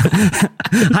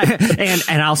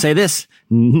 and I'll say this: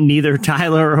 neither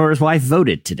Tyler or his wife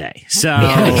voted today. So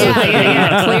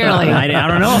yeah, clearly, I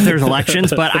don't know if there's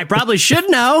elections, but I probably should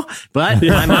know. But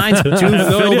my mind's too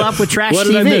filled up with trash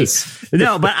TV.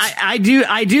 No, but I do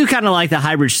kind of like the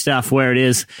hybrid stuff where it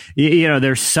is,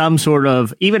 there's some sort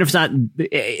of, even if it's not,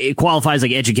 it qualifies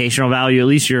like educational value. At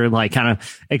least you're like kind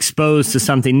of exposed to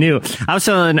something new. I was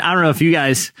telling, I don't know if you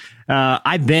guys.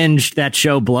 I binged that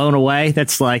show Blown Away.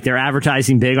 That's like they're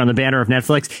advertising big on the banner of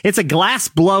Netflix. It's a glass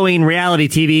blowing reality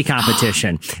TV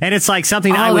competition. And it's like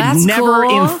something I would never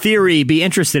in theory be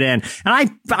interested in. And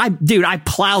I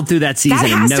plowed through that season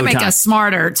in no time. That has to make us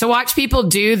smarter. To watch people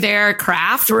do their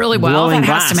craft really well, that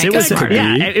has to make us smarter.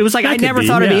 Yeah, it was like I never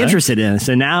thought I'd be interested in it.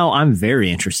 So now I'm very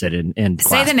interested in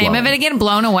Say the name of it again,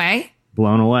 Blown Away.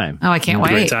 Blown Away. Oh, I can't wait.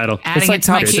 Great title. It's like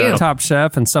Top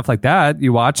Chef and stuff like that.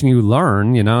 You watch and you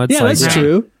learn, It's that's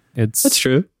true. That's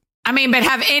true. I mean, but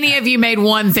have any of you made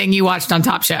one thing you watched on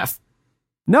Top Chef?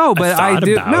 No, but I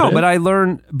do. No, but I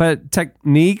learn, but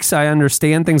techniques, I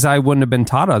understand things I wouldn't have been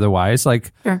taught otherwise.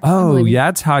 Like,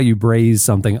 that's how you braise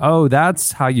something. Oh,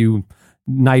 that's how you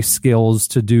knife skills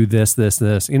to do this.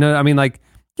 You're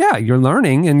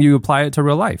learning and you apply it to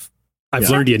real life. I've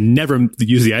learned you never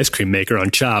use the ice cream maker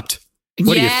on Chopped.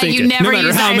 What are you thinking? No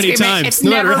matter how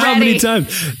many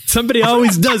times, somebody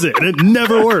always does it and it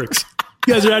never works.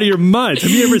 You guys are out of your minds.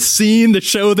 Have you ever seen the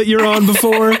show that you're on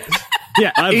before?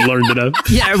 Yeah, I've learned enough.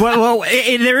 Yeah, well,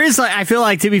 there is, I feel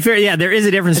like, to be fair, there is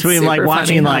a difference between like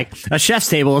watching like a chef's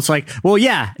table. It's like,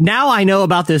 now I know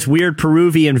about this weird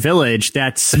Peruvian village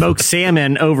that smokes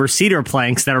salmon over cedar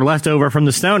planks that are left over from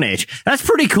the Stone Age. That's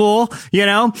pretty cool,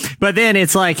 But then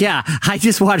it's like, I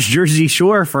just watched Jersey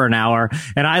Shore for an hour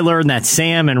and I learned that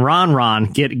Sam and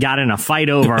Ron got in a fight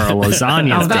over a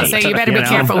lasagna. I was about to say, you better be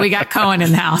careful. We got Cohen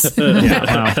in the house.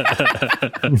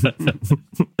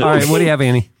 All right, what do you have,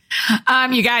 Annie?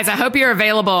 You guys, I hope you're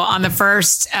available on the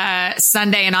first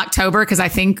Sunday in October because I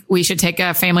think we should take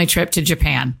a family trip to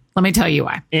Japan. Let me tell you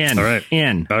why. All right.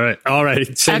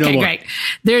 Say no more. Great.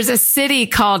 There's a city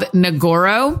called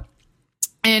Nagoro.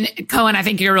 And Cohen, I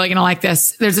think you're really going to like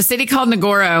this. There's a city called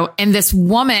Nagoro, and this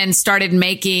woman started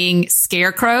making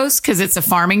scarecrows because it's a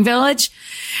farming village.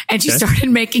 And she started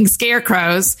making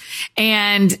scarecrows,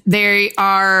 and they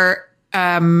are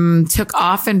took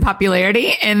off in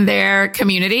popularity in their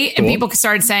community. And people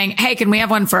started saying, hey, can we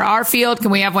have one for our field?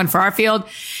 Can we have one for our field?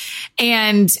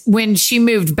 And when she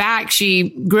moved back,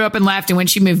 she grew up and left. And when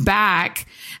she moved back,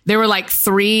 there were like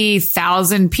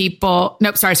 3,000 people.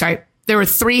 Nope, sorry. there were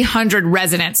 300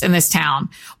 residents in this town.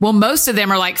 Well, most of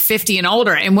them are like 50 and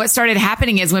older. And what started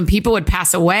happening is when people would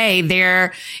pass away,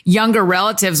 their younger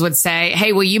relatives would say,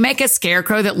 hey, will you make a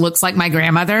scarecrow that looks like my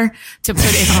grandmother to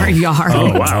put in our yard?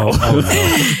 Oh, wow.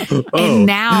 And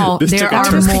now there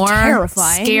are more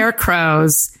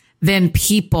scarecrows than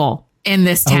people in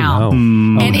this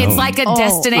town. And it's like a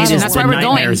destination. That's why we're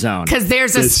going. Because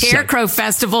there's a scarecrow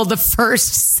festival the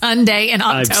first Sunday in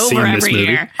October every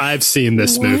year. I've seen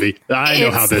this movie. I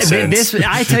know how this ends.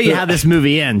 I tell you how this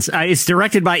movie ends. It's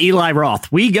directed by Eli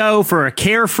Roth. We go for a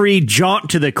carefree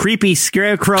jaunt to the creepy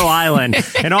Scarecrow Island.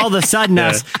 And all of a sudden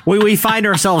we find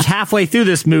ourselves halfway through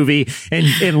this movie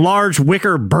in large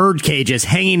wicker bird cages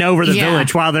hanging over the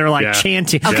village while they're like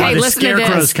chanting. Okay, the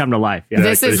scarecrows come to life.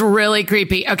 This is really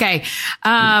creepy. Okay.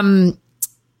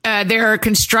 There are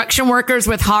construction workers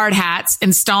with hard hats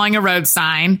installing a road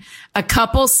sign, a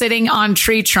couple sitting on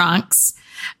tree trunks,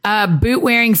 a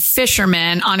boot-wearing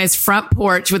fisherman on his front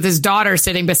porch with his daughter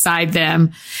sitting beside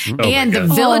them, and the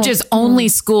village's only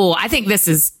school. I think this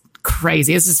is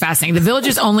crazy. This is fascinating. The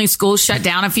village's only school shut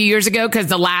down a few years ago because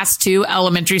the last 2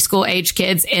 elementary school age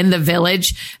kids in the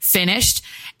village finished.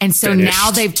 And so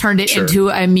now they've turned it into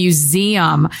a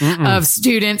museum of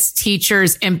students,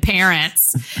 teachers, and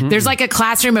parents. There's like a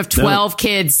classroom of 12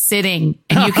 kids sitting,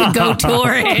 and you can go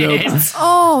tour it.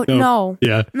 Oh, no.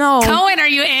 Yeah. No. Cohen, are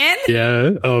you in?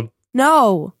 Yeah. Oh.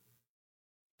 No.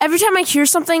 Every time I hear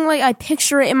something, like I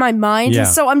picture it in my mind, and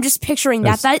so I'm just picturing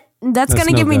that's going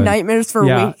to give me nightmares for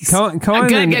weeks.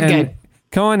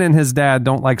 Cohen and his dad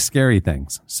don't like scary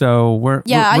things, so we're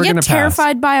I we're get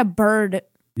terrified by a bird.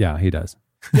 Yeah, he does.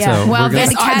 Yeah. So well,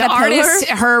 the artist,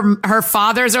 her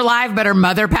father's alive, but her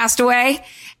mother passed away,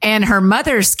 and her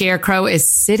mother's scarecrow is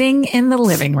sitting in the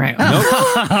living room. No.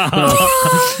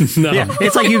 Yeah,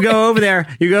 it's like you go over there,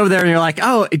 and you're like,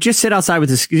 oh, just sit outside with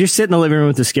this. Just sit in the living room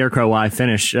with the scarecrow while I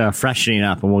finish freshening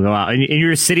up, and we'll go out. And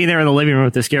you're sitting there in the living room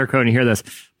with the scarecrow, and you hear this,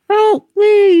 help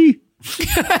me.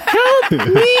 Help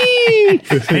me.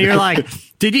 And you're like,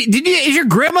 is your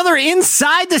grandmother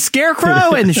inside the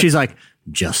scarecrow? And she's like,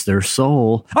 just their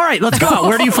soul. All right, let's go out.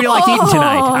 Where do you feel like eating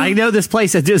tonight? I know this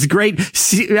place that does great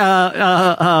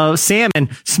salmon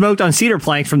smoked on cedar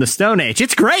planks from the Stone Age.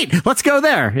 It's great. Let's go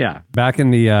there. Yeah. Back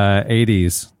in the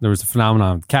 80s, there was a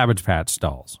phenomenon of Cabbage Patch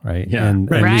dolls, right? Yeah. And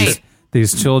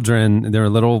these children, they were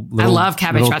little I love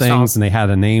Cabbage Patch things, dolls. and they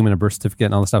had a name and a birth certificate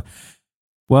and all this stuff.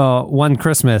 Well, one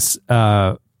Christmas,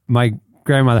 my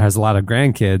grandmother has a lot of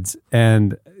grandkids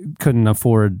and couldn't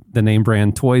afford the name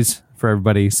brand toys for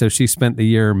everybody, so she spent the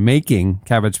year making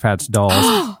Cabbage Patch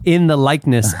dolls in the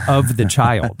likeness of the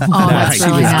child that she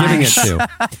was giving it to.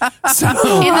 So,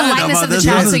 in the likeness of the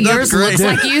child, so yours looks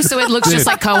like you, so it looks just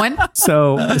like Cohen.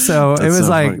 So it was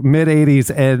like mid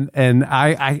 '80s, and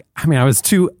I mean, I was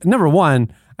too. Number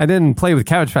one, I didn't play with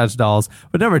Cabbage Patch dolls,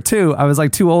 but number two, I was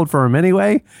like too old for them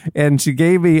anyway, and she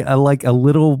gave me a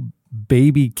little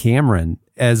baby Cameron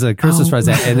as a Christmas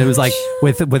present, and it was like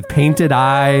with painted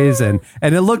eyes, and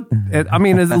it looked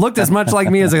as much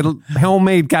like me as a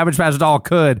homemade Cabbage Patch doll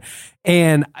could.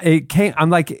 And it came, I'm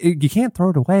like, you can't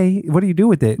throw it away. What do you do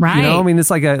with it? Right. You know, I mean,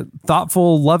 it's like a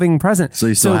thoughtful, loving present. So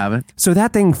you still have it? So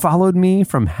that thing followed me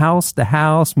from house to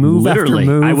house, move Literally,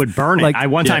 after move. I would burn it. I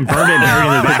one time burned it and buried it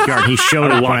in the backyard. He showed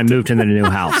up when I moved into the new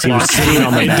house. He was sitting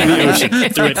on the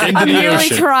back. Threw it into I'm the really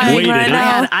ocean. crying Waited. right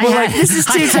now. This is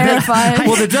too terrifying.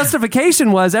 Well, the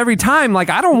justification was every time,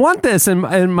 like, I don't want this,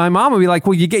 and my mom would be like,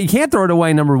 well, you can't throw it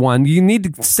away. Number one, you need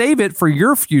to save it for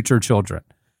your future children.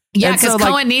 Yeah, because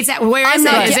Cohen needs that. Where is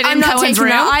it? Is it in Cohen's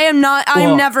room?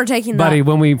 I'm never taking that. Buddy,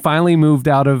 when we finally moved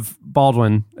out of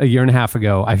Baldwin a year and a half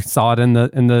ago, I saw it in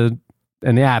the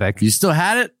attic. You still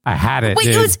had it? I had it. Wait,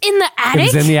 dude. it was in the attic?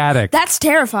 It was in the attic. That's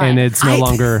terrifying. And it's no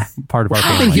longer part of our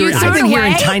family. I've been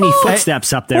hearing tiny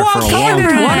footsteps up there for a long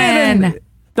time.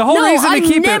 The whole reason to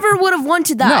keep never would have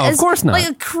wanted that. No, of course not. Like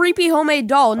a creepy homemade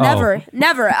doll. Never. It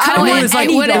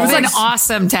would have been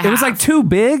awesome to have. It was like too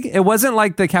big. It wasn't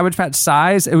like the Cabbage Patch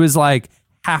size. It was like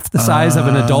half the size of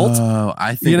an adult. Oh,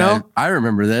 I think I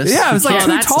remember this. Yeah, it was like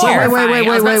too tall. Wait.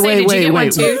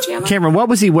 Cameron, what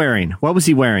was he wearing?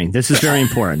 This is very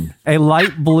important. A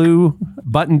light blue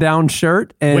button-down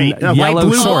shirt and yellow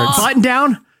shorts.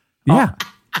 Button-down? Yeah.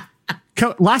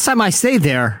 Last time I stayed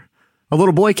there, a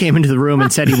little boy came into the room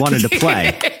and said he wanted to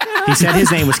play. He said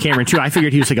his name was Cameron too. I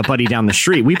figured he was like a buddy down the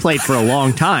street. We played for a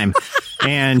long time,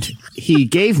 and he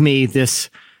gave me this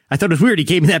I thought it was weird he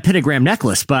gave me that pentagram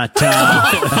necklace, but guys,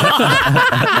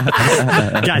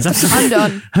 I'm starting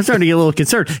to get a little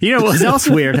concerned. You know what was else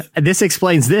weird? This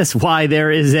explains why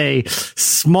there is a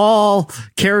small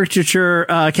caricature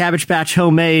Cabbage Patch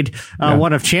homemade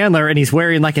one of Chandler, and he's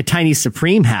wearing like a tiny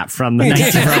Supreme hat from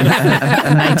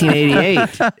 1988. I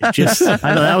thought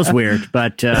that was weird,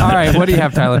 but all right, what do you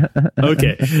have, Tyler?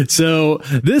 Okay, so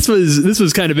this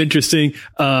was kind of interesting.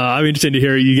 I'm interested to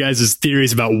hear you guys'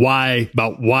 theories about why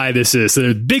this is. So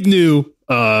there's a big new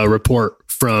report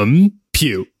from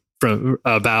Pew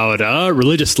about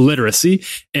religious literacy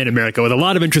in America, with a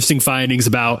lot of interesting findings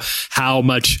about how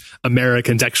much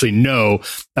Americans actually know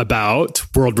about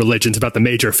world religions, about the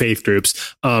major faith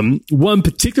groups. One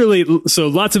particularly, so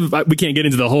lots of, we can't get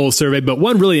into the whole survey, but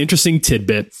one really interesting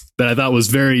tidbit that I thought was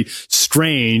very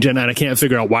strange, and I can't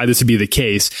figure out why this would be the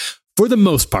case. For the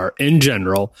most part, in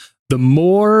general, the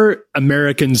more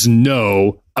Americans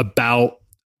know about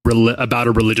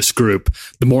a religious group,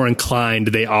 the more inclined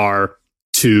they are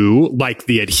to like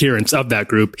the adherents of that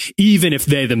group, even if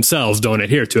they themselves don't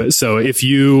adhere to it. So if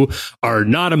you are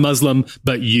not a Muslim,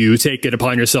 but you take it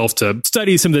upon yourself to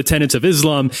study some of the tenets of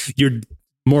Islam, you're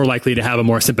more likely to have a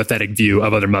more sympathetic view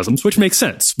of other Muslims, which makes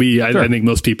sense. I think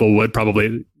most people would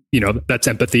probably, that's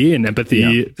empathy, and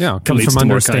empathy comes from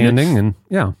understanding, and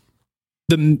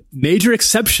The major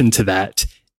exception to that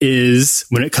is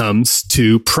when it comes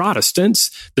to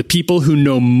Protestants. The people who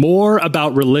know more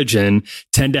about religion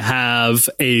tend to have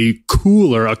a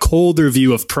colder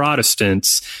view of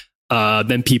Protestants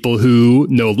than people who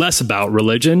know less about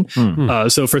religion.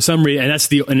 So for some reason,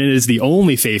 and it is the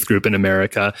only faith group in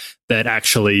America that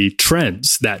actually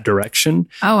trends that direction.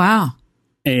 Oh, wow.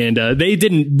 And they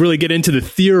didn't really get into the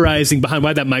theorizing behind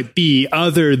why that might be,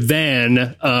 other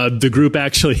than the group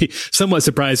actually, somewhat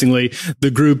surprisingly,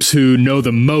 the groups who know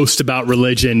the most about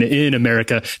religion in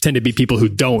America tend to be people who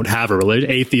don't have a religion.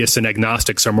 Atheists and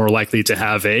agnostics are more likely to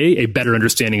have a better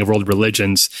understanding of world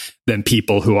religions than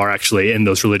people who are actually in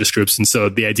those religious groups. And so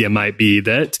the idea might be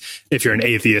that if you're an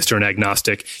atheist or an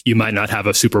agnostic, you might not have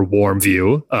a super warm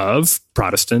view of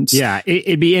Protestants. Yeah,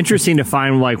 it'd be interesting to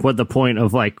find like what the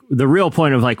real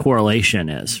point of like correlation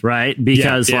is, right?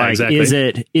 Because exactly.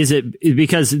 is it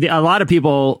because a lot of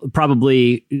people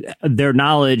probably their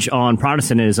knowledge on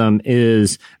Protestantism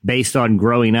is based on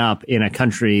growing up in a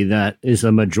country that is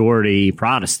a majority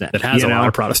Protestant, that has a lot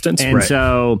of Protestants, and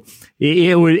so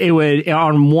it would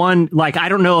on one, like, I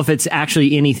don't know if it's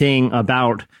actually anything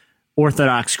about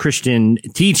Orthodox Christian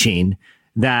teaching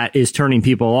that is turning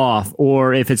people off,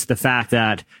 or if it's the fact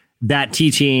that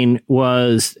teaching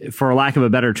was, for lack of a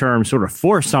better term, sort of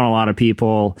forced on a lot of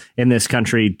people in this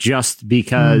country just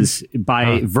because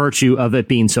by virtue of it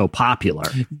being so popular.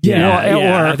 I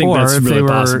think that's if really they were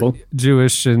possible.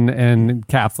 Jewish and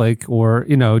Catholic, or,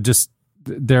 just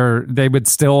they would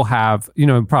still have,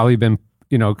 probably been,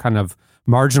 kind of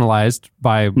marginalized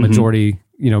by majority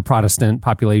Protestant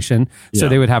population. So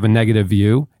they would have a negative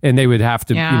view, and they would have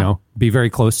to, be very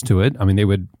close to it. I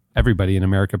mean, everybody in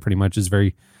America pretty much is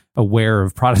very aware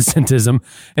of Protestantism.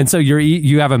 And so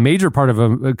you have a major part of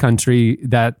a country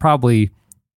that probably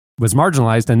was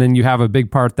marginalized, and then you have a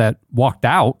big part that walked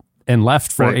out and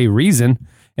left for a reason,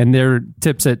 and there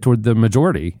tips it toward the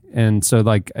majority. And so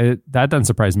that doesn't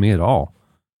surprise me at all.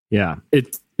 Yeah.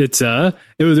 This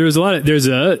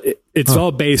is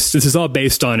all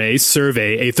based on a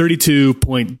survey, a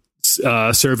 32-point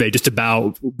survey just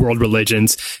about world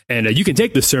religions, and you can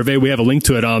take the survey. We have a link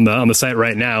to it on the site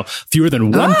right now. Fewer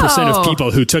than 1% of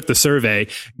people who took the survey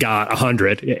got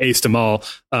 100, aced them all.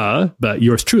 But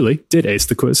yours truly did ace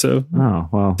the quiz. So,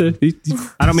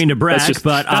 I don't mean to brag,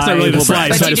 but that's not really the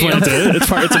slide. So I just wanted to.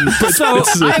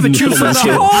 I have a two for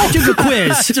two. I took a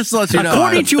quiz, just to let you know,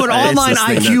 according to an online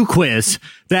IQ quiz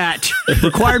that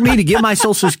required me to give my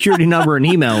social security number and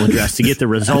email address to get the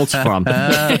results from.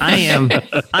 I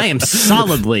am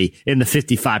solidly in the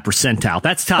 55th percentile.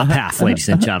 That's top half, ladies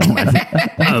and gentlemen.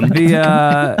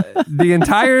 The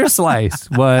entire slice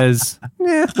was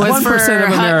 1%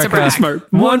 of America.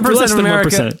 1% of America.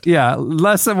 1%. Yeah,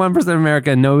 less than 1% of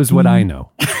America knows what I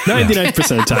know. 99th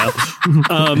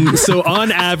percentile. So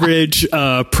on average,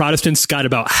 Protestants got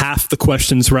about half the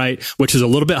questions right, which is a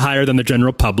little bit higher than the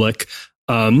general public.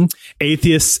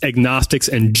 Atheists, agnostics,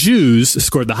 and Jews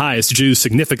scored the highest. Jews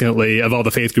significantly, of all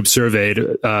the faith groups surveyed,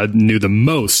 knew the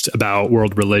most about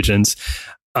world religions.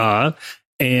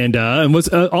 And what's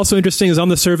also interesting is on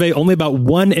the survey, only about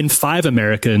 1 in 5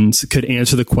 Americans could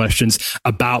answer the questions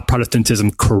about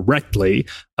Protestantism correctly.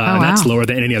 And that's lower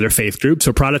than any other faith group.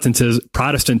 So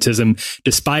Protestantism,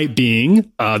 despite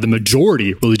being the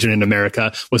majority religion in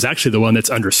America, was actually the one that's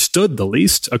understood the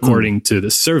least, according to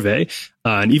the survey.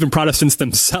 And even Protestants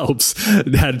themselves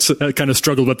had kind of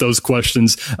struggled with those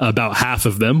questions. About half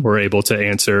of them were able to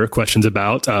answer questions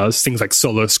about things like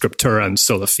sola scriptura and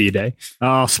sola fide.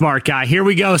 Oh, smart guy. Here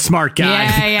we go, smart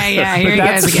guy. Yeah. Here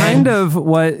that's kind of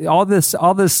what all this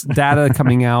data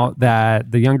coming out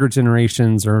that the younger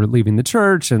generations are leaving the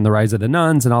church and the rise of the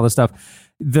nuns and all this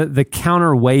stuff. The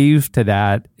counter wave to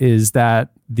that is that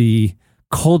the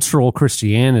cultural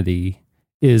Christianity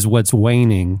is what's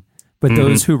waning. But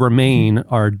those who remain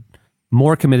are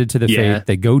more committed to the faith.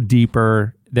 They go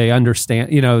deeper. They understand.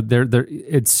 They're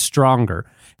it's stronger.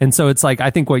 And so it's like,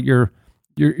 I think what you're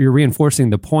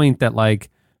reinforcing the point that, like,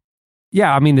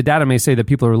 yeah, I mean, the data may say that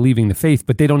people are leaving the faith,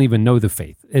 but they don't even know the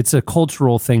faith. It's a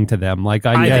cultural thing to them. Like,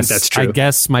 I guess think that's true. I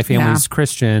guess my family's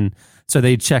Christian, so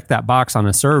they check that box on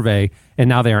a survey, and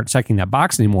now they aren't checking that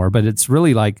box anymore. But it's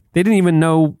really like they didn't even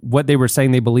know what they were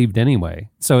saying they believed anyway.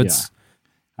 So it's.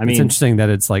 I mean, it's interesting that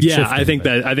it's like, yeah, I think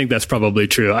that's probably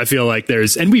true. I feel like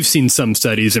and we've seen some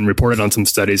studies and reported on some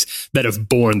studies that have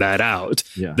borne that out,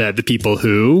 that the people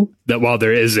that while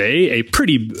there is a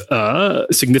pretty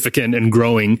significant and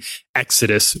growing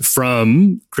exodus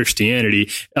from Christianity,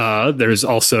 there's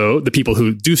also the people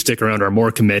who do stick around are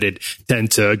more committed, tend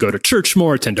to go to church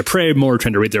more, tend to pray more,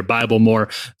 tend to read their Bible more.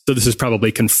 So this is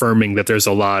probably confirming that there's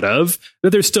still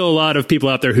a lot of people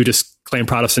out there who just claim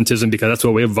Protestantism because that's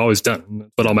what we've always done.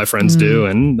 That's what all my friends do,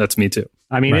 and that's me too.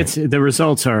 I mean, the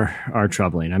results are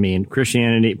troubling. I mean,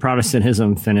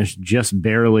 Protestantism finished just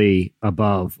barely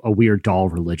above a weird doll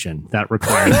religion that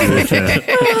requires you to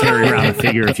carry around a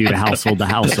figure of you to household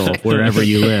wherever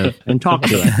you live and talk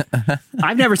to it.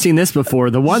 I've never seen this before.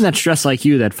 The one that's dressed like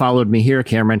you that followed me here,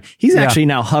 Cameron, he's actually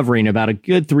now hovering about a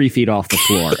good 3 feet off the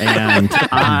floor, and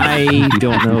I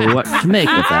don't know what to make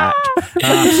of that.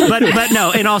 But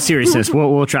no, in all seriousness,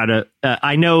 we'll try to.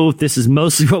 I know this is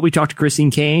mostly what we talked to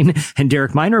Christine Caine and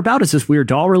Derek Minor about, is this weird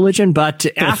doll religion. But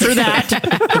after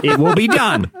that, it will be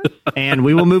done, and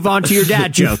we will move on to your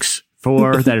dad jokes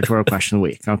for the editorial question of the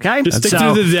week. Okay, just stick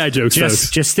to the dad jokes.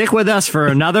 Just stick with us for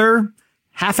another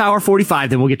half hour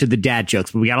 45. Then we'll get to the dad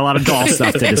jokes. But we got a lot of doll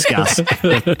stuff to discuss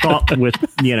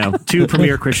with two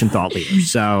premier Christian thought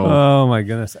leaders. So, oh my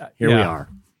goodness, here we are.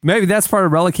 Maybe that's part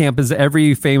of Relicamp, is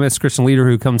every famous Christian leader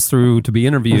who comes through to be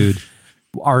interviewed,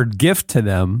 our gift to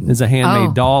them is a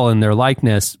handmade doll in their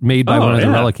likeness made by one of the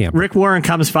Relicamp. Rick Warren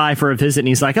comes by for a visit, and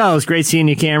he's like, "Oh, it's great seeing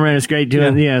you, Cameron. It's great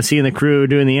doing, seeing the crew,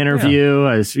 doing the interview.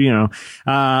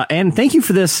 And thank you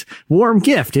for this warm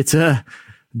gift. It's a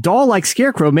doll like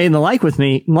Scarecrow made in the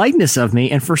likeness of me,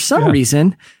 and for some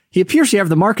reason." He appears to have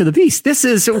the mark of the beast. This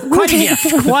is quite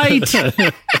a gift.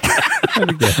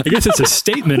 I guess it's a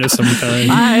statement of some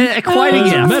kind. Quite a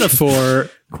gift. Metaphor.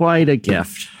 Quite a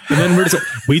gift. And then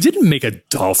we didn't make a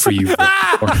doll for you.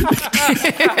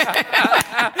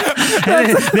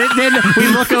 then we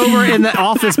look over in the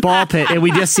office ball pit and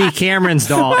we just see Cameron's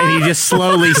doll, and he's just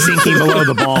slowly sinking below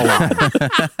the ball line.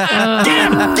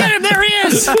 Get him! There he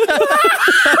is!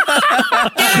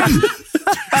 Get him!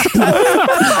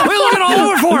 We're looking all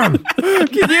over for him.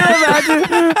 Can you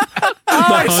imagine?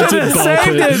 I should have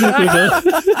saved it.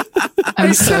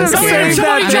 I should have saved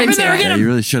that. You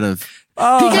really should have.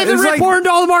 He gave the Rick Warren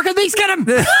doll the mark of the beast. Get him!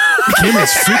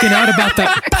 Cameron's freaking out about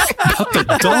the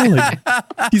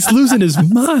doll. He's losing his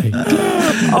mind.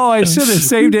 Oh, I should have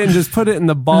saved it and just put it in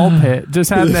the ball pit. Just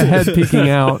having the head peeking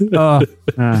out.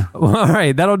 All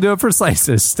right, that'll do it for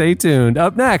Slices. Stay tuned.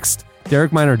 Up next,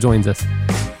 Derek Minor joins us.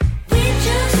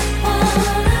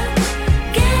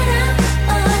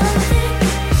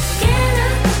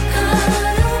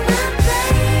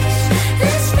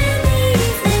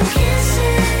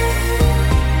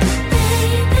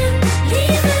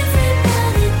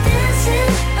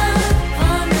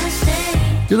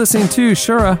 You're listening to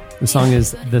Shura. The song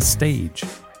is The Stage.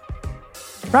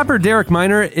 Rapper Derek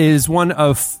Minor is one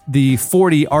of the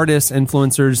 40 artists,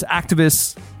 influencers,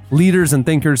 activists, leaders, and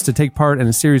thinkers to take part in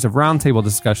a series of roundtable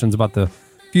discussions about the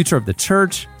future of the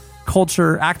church,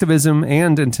 culture, activism,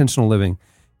 and intentional living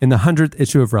in the 100th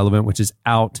issue of Relevant, which is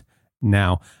out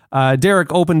now.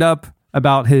 Derek opened up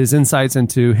about his insights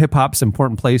into hip-hop's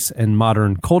important place in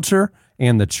modern culture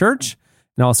and the church,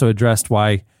 and also addressed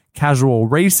why casual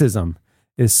racism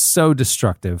is so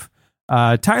destructive.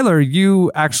 Tyler,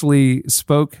 you actually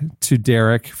spoke to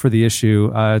Derek for the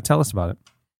issue. Tell us about it.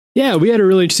 Yeah, we had a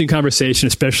really interesting conversation,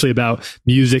 especially about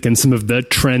music and some of the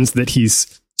trends that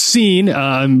he's seen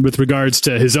with regards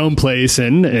to his own place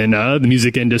in the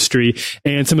music industry,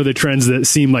 and some of the trends that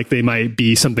seem like they might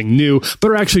be something new,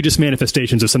 but are actually just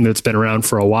manifestations of something that's been around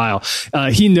for a while.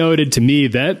 He noted to me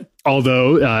that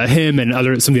although him and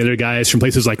some of the other guys from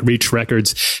places like Reach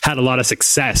Records had a lot of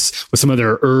success with some of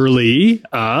their early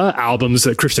albums,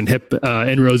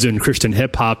 inroads in Christian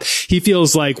hip hop, he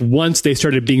feels like once they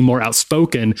started being more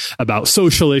outspoken about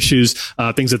social issues,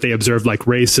 things that they observed like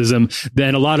racism,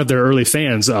 then a lot of their early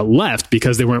fans left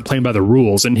because they weren't playing by the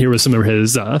rules. And here was some of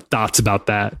his thoughts about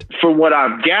that. From what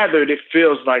I've gathered, it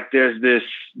feels like there's this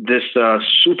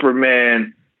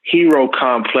Superman hero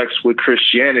complex with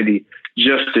Christianity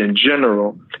just in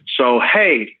general. So,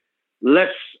 hey,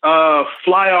 let's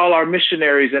fly all our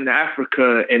missionaries into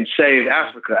Africa and save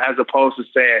Africa, as opposed to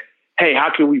saying, hey, how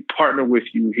can we partner with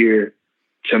you here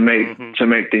to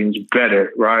make things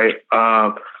better, right?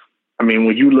 I mean,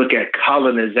 when you look at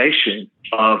colonization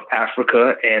of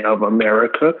Africa and of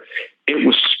America, it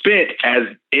was spent as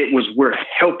we're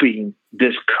helping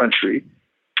this country.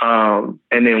 And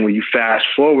then when you fast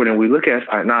forward and we look at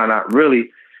it, not really.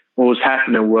 What was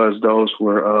happening was those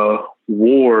were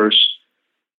wars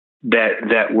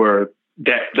those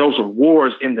were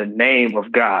wars in the name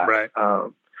of God. Right.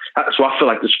 So I feel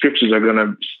like the scriptures are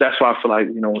that's why I feel like,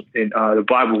 in the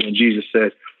Bible, when Jesus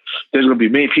said, there's going to be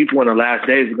many people in the last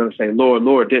days who are going to say, Lord,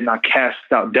 Lord, didn't I cast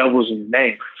out devils in your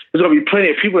name? There's going to be plenty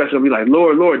of people that's going to be like,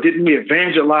 Lord, Lord, didn't we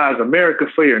evangelize America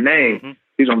for your name? Mm-hmm.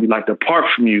 He's going to be like, depart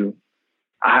from you,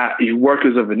 you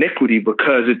workers of iniquity,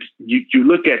 because you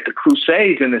look at the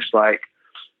Crusades and it's like,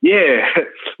 yeah,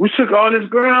 we took all this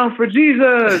ground for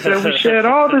Jesus and we shed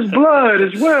all this blood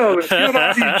as well and killed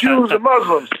all these Jews and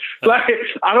Muslims. Like,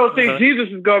 I don't think Jesus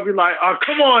is going to be like, oh,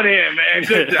 come on in, man.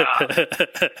 Good job.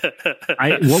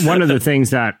 One of the things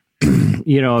that,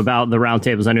 about the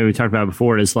roundtables, I know we talked about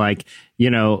before, is like,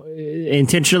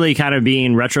 intentionally kind of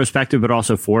being retrospective, but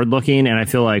also forward looking. And I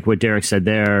feel like what Derek said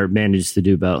there manages to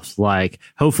do both. Like,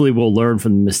 hopefully we'll learn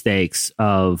from the mistakes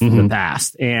of the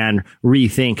past and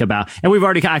rethink about, and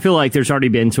I feel like there's already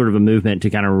been sort of a movement to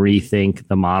kind of rethink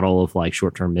the model of like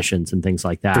short-term missions and things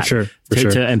like that. For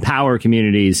sure. To empower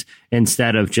communities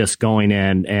instead of just going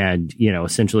in and,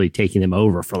 essentially taking them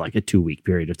over for like a 2-week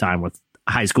period of time with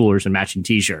high schoolers and matching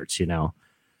t-shirts,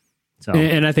 So.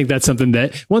 And I think that's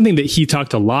one thing that he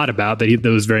talked a lot about that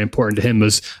was very important to him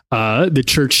was the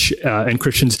church and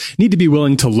Christians need to be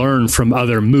willing to learn from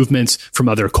other movements, from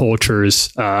other cultures,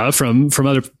 from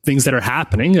other things that are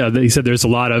happening. He said there's a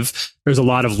lot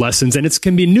of lessons, and it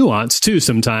can be nuanced too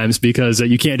sometimes, because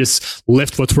you can't just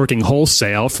lift what's working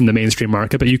wholesale from the mainstream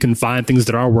market, but you can find things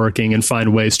that are working and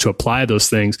find ways to apply those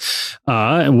things.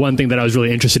 And one thing that I was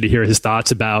really interested to hear his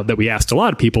thoughts about, that we asked a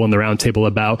lot of people in the roundtable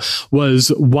about, was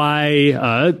why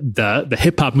the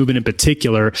hip hop movement in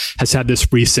particular has had this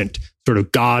recent sort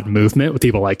of God movement with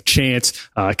people like Chance,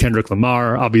 Kendrick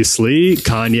Lamar, obviously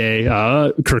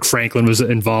Kanye, Kirk Franklin was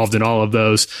involved in all of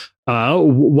those.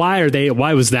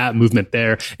 Why was that movement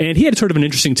there? And he had sort of an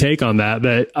interesting take on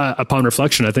that upon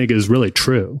reflection, I think is really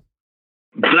true.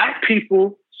 Black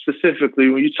people specifically,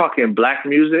 when you're talking black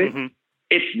music,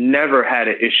 it's never had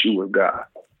an issue with God.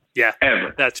 Yeah,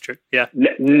 ever. That's true. Yeah,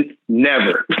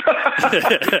 never.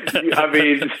 I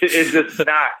mean, it's just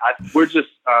not. We're just,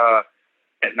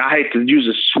 and I hate to use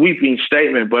a sweeping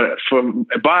statement, but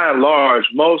by and large,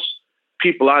 most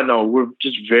people I know, we're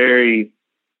just very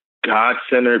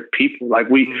God-centered people. Like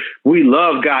we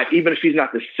love God, even if He's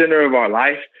not the center of our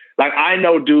life. Like I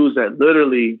know dudes that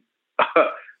literally,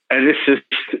 I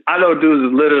know dudes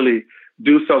that literally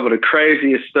do some of the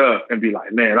craziest stuff and be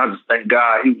like, man, I just thank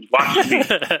God He was watching me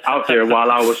out there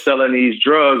while I was selling these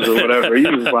drugs or whatever. He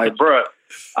was like, bruh,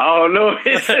 I don't know.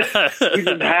 We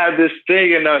just have this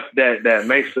thing in us that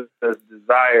makes us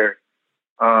desire,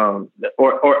 or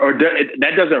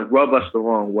that doesn't rub us the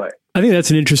wrong way. I think that's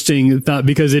an interesting thought,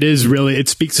 because it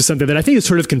speaks to something that I think is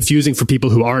sort of confusing for people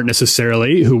who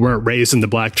weren't raised in the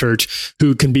black church,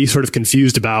 who can be sort of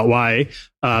confused about why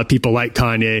people like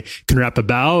Kanye can rap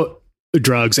about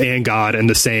drugs and God in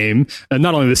the same,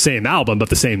 not only the same album, but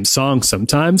the same song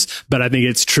sometimes. But I think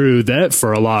it's true that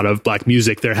for a lot of black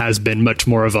music, there has been much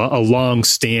more of a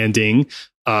long-standing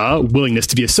willingness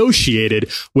to be associated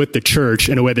with the church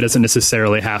in a way that doesn't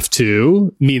necessarily have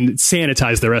to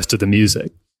sanitize the rest of the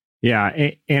music.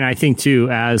 Yeah. And I think too,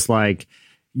 as like,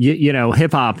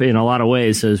 hip hop in a lot of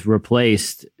ways has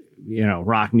replaced,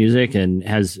 rock music, and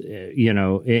has,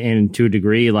 and to a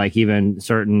degree, like even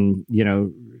certain,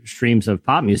 streams of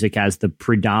pop music as the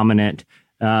predominant,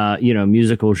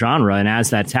 musical genre. And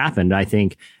as that's happened, I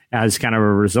think as kind of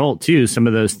a result too, some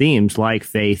of those themes like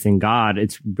faith and God,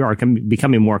 are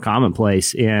becoming more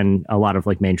commonplace in a lot of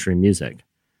like mainstream music.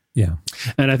 Yeah.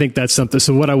 And I think that's something.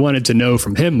 So what I wanted to know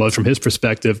from him was, from his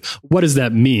perspective, what does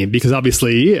that mean? Because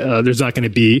obviously there's not going to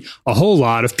be a whole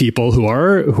lot of people who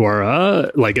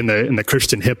are like in the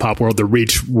Christian hip hop world, the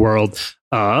Reach world,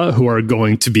 who are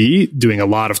going to be doing a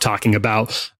lot of talking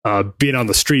about being on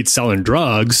the streets selling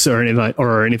drugs or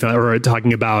anything, or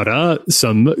talking about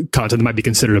some content that might be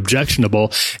considered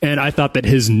objectionable. And I thought that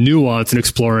his nuance in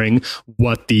exploring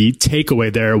what the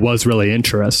takeaway there was really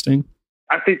interesting.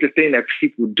 I think the thing that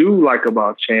people do like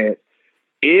about Chance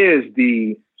is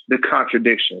the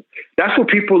contradiction. That's what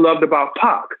people loved about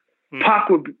Pac. Pac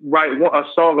would write a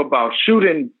song about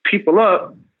shooting people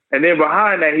up, and then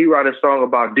behind that, he write a song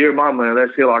about Dear Mama and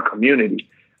Let's Heal Our Community.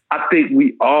 I think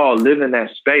we all live in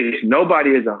that space. Nobody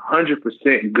is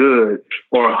 100% good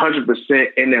or 100%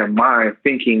 in their mind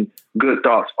thinking good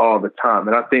thoughts all the time.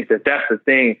 And I think that that's the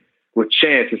thing with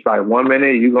Chance. It's like 1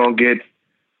 minute you're going to get,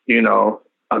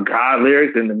 a God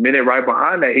lyric, and the minute right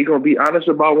behind that, he's going to be honest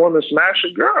about wanting to smash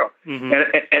a girl. Mm-hmm.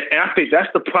 And I think that's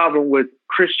the problem with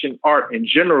Christian art in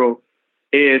general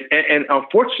is, and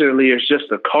unfortunately, it's just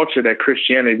the culture that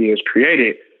Christianity has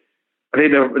created. I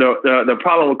think the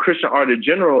problem with Christian art in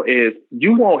general is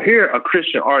you won't hear a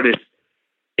Christian artist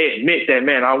admit that,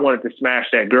 man, I wanted to smash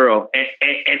that girl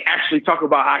and actually talk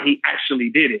about how he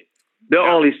actually did it. They'll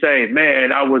only say,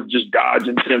 man, I was just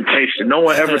dodging temptation. No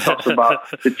one ever talks about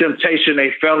the temptation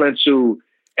they fell into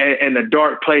and the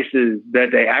dark places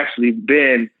that they actually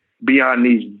been beyond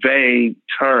these vague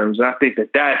terms. And I think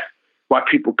that that's why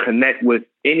people connect with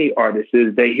any artist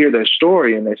is they hear their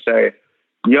story and they say,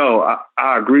 yo,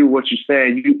 I agree with what you're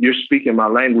saying. You're speaking my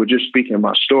language. You're speaking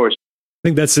my story. I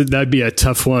think that'd be a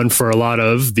tough one for a lot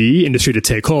of the industry to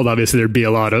take hold. Obviously, there'd be a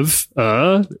lot of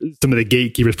some of the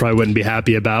gatekeepers probably wouldn't be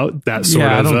happy about that sort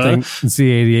of. I don't think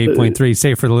Z88.3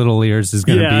 safe for the little ears is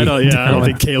going to be. I don't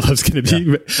think Caleb's going to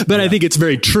be. But I think it's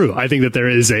very true. I think that there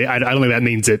is I don't think that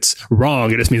means it's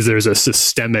wrong. It just means there's a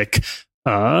systemic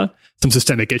some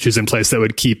systemic issues in place that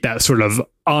would keep that sort of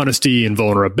honesty and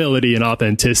vulnerability and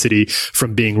authenticity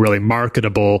from being really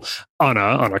marketable on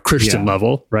a Christian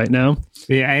level right now.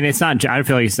 Yeah, and it's not. I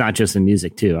feel like it's not just in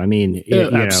music too. I mean,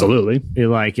 absolutely.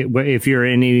 If you're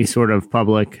in any sort of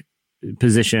public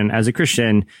position as a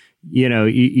Christian,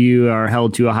 you are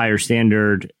held to a higher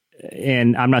standard.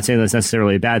 And I'm not saying that's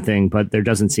necessarily a bad thing, but it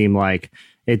does seem like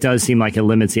it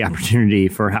limits the opportunity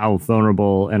for how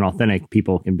vulnerable and authentic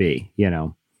people can be.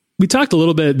 We talked a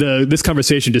little bit. This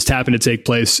conversation just happened to take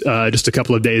place just a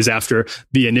couple of days after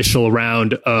the initial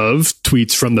round of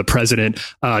tweets from the president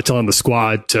telling the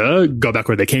squad to go back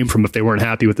where they came from if they weren't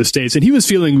happy with the states, and he was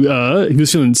feeling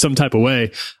some type of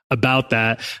way about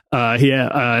that.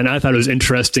 And I thought it was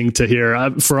interesting to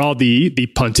hear for all the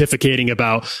pontificating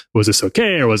about was this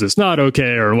okay or was this not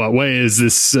okay or in what way is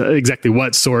this exactly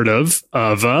what sort of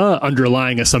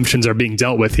underlying assumptions are being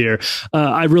dealt with here.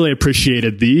 I really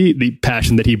appreciated the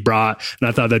passion that he brought, and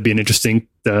I thought that'd be an interesting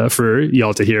for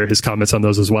y'all to hear his comments on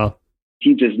those as well.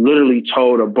 He just literally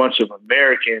told a bunch of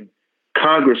American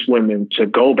congresswomen to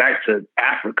go back to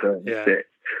Africa instead.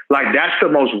 Like, that's the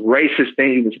most racist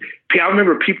thing. I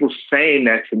remember people saying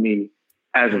that to me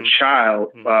as a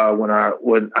child when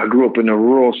I grew up in the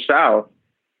rural South.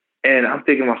 And I'm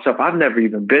thinking to myself, I've never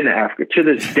even been to Africa. To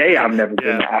this day, I've never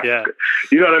been to Africa.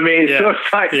 You know what I mean? So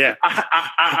it's like,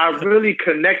 I really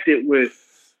connected with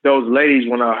those ladies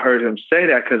when I heard him say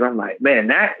that, because I'm like, man,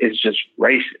 that is just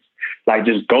racist. Like,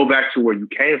 just go back to where you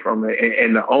came from.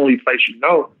 And the only place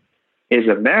is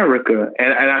America.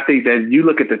 And I think that you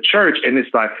look at the church and it's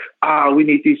like, we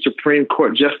need these Supreme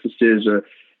Court justices or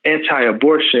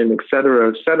anti-abortion, et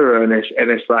cetera, et cetera. And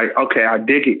it's like, okay, I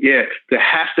dig it. Yeah, there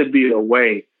has to be a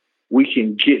way we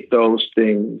can get those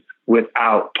things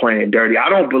without playing dirty. I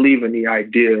don't believe in the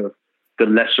idea of the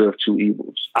lesser of two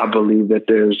evils. I believe that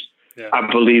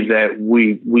I believe that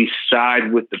we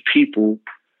side with the people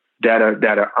that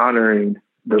are honoring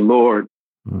the Lord.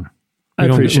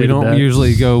 We don't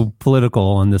usually go political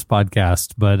on this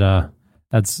podcast, but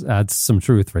that's some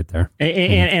truth right there.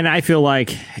 And I feel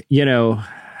like,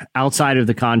 outside of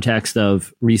the context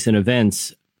of recent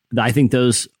events, I think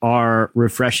those are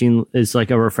refreshing. It's like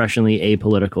a refreshingly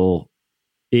apolitical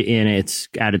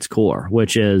at its core,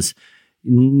 which is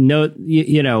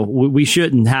we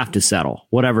shouldn't have to settle,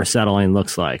 whatever settling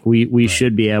looks like. We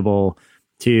should be able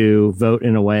to vote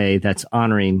in a way that's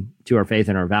honoring to our faith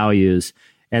and our values.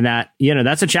 And that,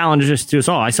 that's a challenge just to us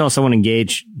all. I saw someone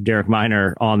engage Derek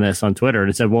Minor on this on Twitter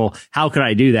and said, well, how could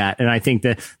I do that? And I think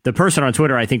that the person on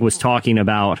Twitter, was talking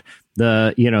about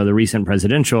the recent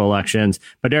presidential elections,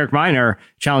 but Derek Minor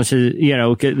challenged,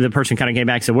 the person kind of came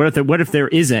back and said, what if there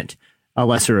isn't a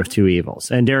lesser of two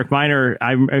evils. And Derek Minor,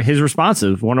 his response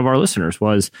of one of our listeners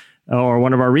was, or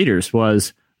one of our readers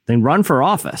was, then run for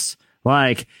office.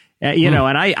 Like, you know,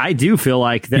 and I do feel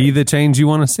like that. Be the change you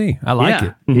want to see. I like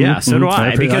it. Yeah, so do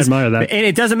I. Because, I admire that. And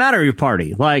it doesn't matter your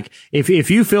party. Like, if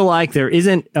you feel like there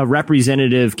isn't a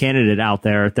representative candidate out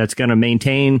there that's going to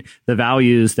maintain the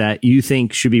values that you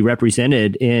think should be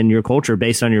represented in your culture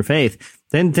based on your faith,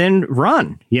 then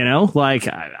run, you know, like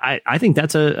I think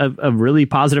that's a really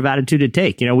positive attitude to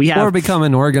take. You know, we have, or become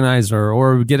an organizer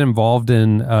or get involved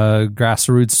in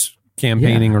grassroots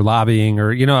campaigning or lobbying,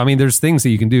 or, you know, I mean, there's things that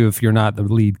you can do if you're not the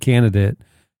lead candidate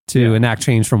to enact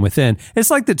change from within.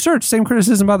 It's like the church, same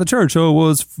criticism about the church. Oh,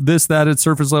 well, it's this, that, at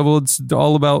surface level. It's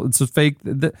all about, it's a fake.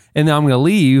 And then I'm going to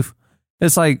leave.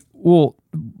 It's like, well,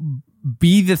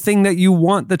 be the thing that you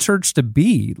want the church to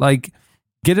be. Like,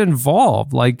 get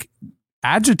involved, like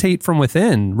agitate from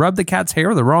within, rub the cat's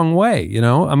hair the wrong way. You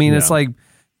know, I mean, it's like,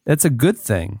 it's a good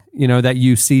thing, you know, that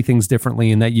you see things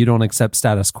differently and that you don't accept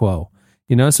status quo.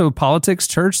 You know, so politics,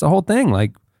 church, the whole thing,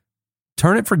 like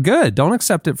turn it for good. Don't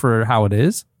accept it for how it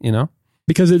is, you know,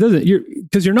 because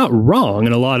you're not wrong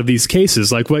in a lot of these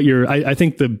cases. Like what I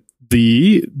think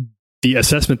the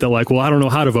assessment that like, well, I don't know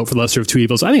how to vote for the lesser of two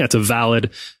evils. I think that's a valid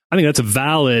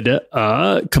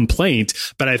complaint,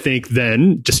 but I think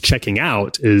then just checking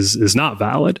out is not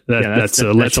valid. That's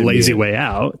a lazy way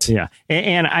out. Yeah.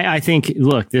 And I think,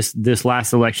 look, this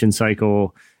last election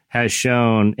cycle has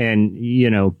shown, and, you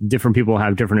know, different people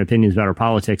have different opinions about our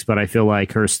politics, but I feel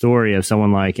like her story of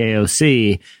someone like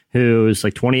AOC, who's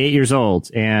like 28 years old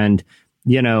and,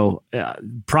 you know,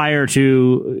 prior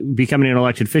to becoming an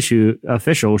elected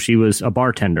official, she was a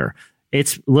bartender.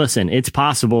 It's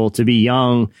possible to be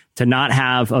young, to not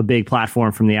have a big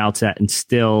platform from the outset and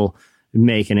still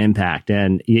make an impact.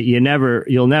 And you'll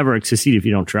never succeed if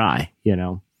you don't try, you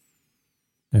know.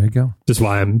 There you go. This is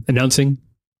why I'm announcing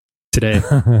today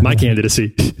my candidacy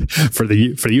for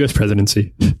the U.S.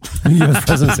 presidency. U.S.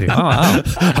 presidency. Oh, wow.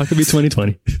 How could be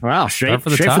 2020? Wow, straight for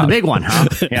the big one,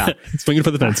 huh? Yeah. Swinging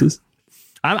for the fences.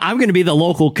 I'm going to be the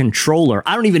local controller.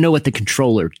 I don't even know what the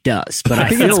controller does, but I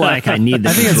feel like I need the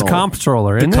I think it's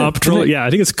comptroller. Yeah, I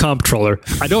think it's comptroller.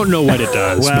 I don't know what it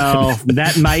does. Well,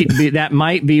 that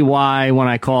might be why when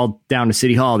I called down to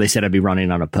City Hall, they said I'd be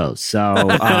running unopposed. So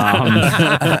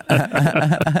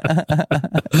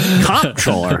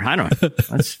comptroller, I don't know.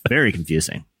 That's very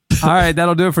confusing. All right,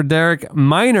 that'll do it for Derek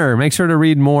Minor. Make sure to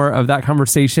read more of that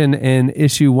conversation in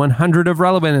issue 100 of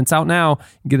Relevant. It's out now.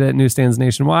 You can get it at newsstands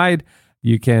nationwide.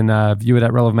 You can view it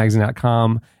at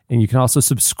relevantmagazine.com, and you can also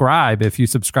subscribe. If you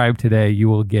subscribe today, you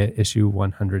will get issue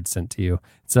 100 sent to you.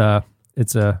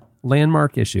 It's a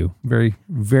landmark issue, very,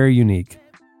 very unique.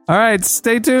 All right,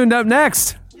 stay tuned. Up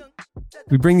next,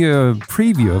 we bring you a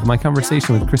preview of my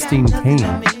conversation with Christine Caine.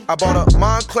 I bought a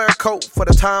Montclair coat for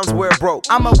the times where it broke.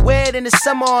 I'ma wear it in the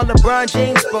summer on LeBron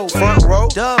James boat. Front row,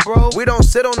 duh, bro. We don't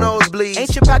sit on nosebleeds.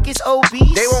 Ain't your pockets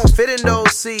obese? They won't fit in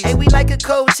those seats. Ain't we like a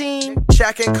co-team?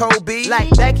 Shaq and Kobe. Like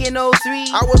back in 03.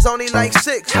 I was only like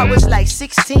 6. I was like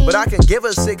 16. But I can give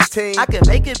her 16. I can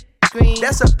make it.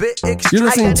 That's a bit extreme. You're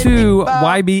listening to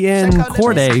YBN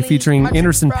Corday featuring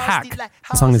Anderson .Paak.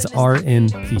 The song is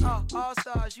RNP.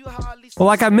 Well,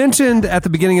 like I mentioned at the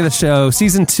beginning of the show,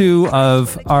 season 2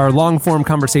 of our long-form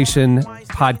conversation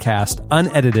podcast,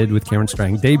 Unedited with Cameron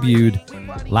Strang,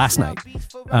 debuted last night.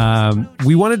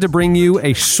 We wanted to bring you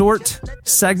a short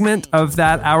segment of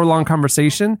that hour-long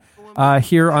conversation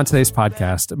here on today's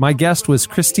podcast. My guest was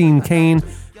Christine Caine,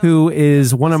 who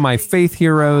is one of my faith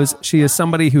heroes. She is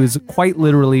somebody who is quite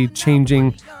literally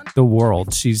changing the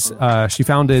world. She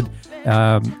founded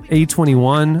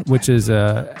A21, which is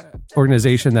a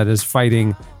organization that is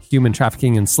fighting human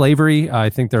trafficking and slavery. I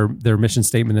think their mission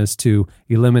statement is to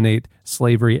eliminate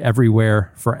slavery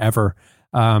everywhere, forever.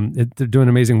 They're doing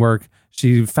amazing work.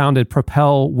 She founded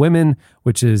Propel Women,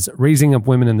 which is raising up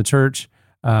women in the church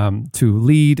to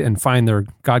lead and find their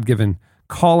God-given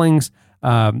callings.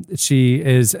 She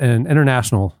is an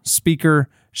international speaker.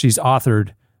 She's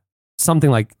authored something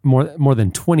like more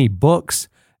than 20 books.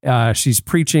 She's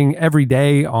preaching every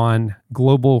day on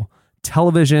global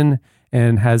television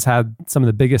and has had some of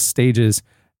the biggest stages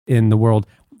in the world.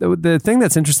 The thing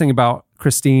that's interesting about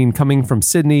Christine, coming from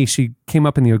Sydney, she came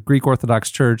up in the Greek Orthodox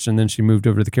Church, and then she moved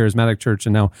over to the Charismatic Church,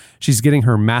 and now she's getting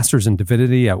her master's in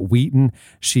divinity at Wheaton.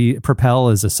 Propel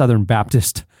is a Southern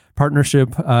Baptist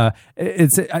partnership.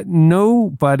 It's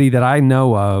nobody that I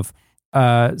know of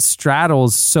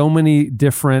straddles so many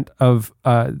different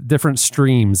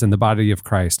streams in the body of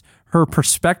Christ. Her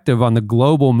perspective on the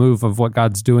global move of what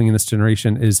God's doing in this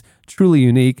generation is truly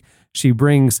unique. She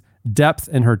brings depth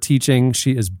in her teaching.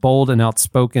 She is bold and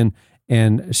outspoken,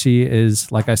 And she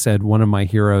is, like I said, one of my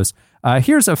heroes.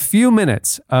 Here's a few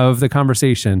minutes of the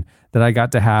conversation that I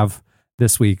got to have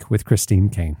this week with Christine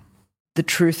Caine. The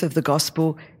truth of the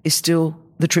gospel is still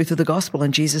the truth of the gospel.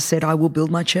 And Jesus said, I will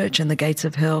build my church and the gates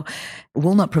of hell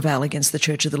will not prevail against the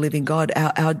church of the living God.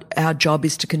 Our job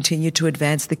is to continue to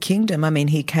advance the kingdom. I mean,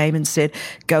 he came and said,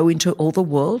 go into all the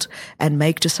world and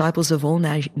make disciples of all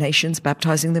nations,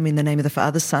 baptizing them in the name of the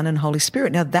Father, Son, and Holy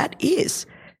Spirit. Now that is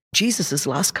Jesus'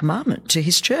 last commandment to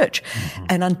his church. Mm-hmm.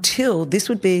 And until this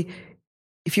would be,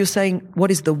 if you're saying,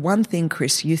 what is the one thing,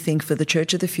 Chris, you think for the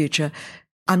church of the future?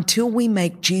 Until we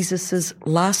make Jesus'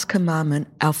 last commandment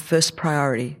our first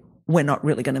priority, we're not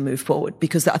really going to move forward,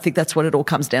 because I think that's what it all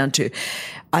comes down to.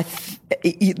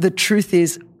 The truth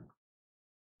is,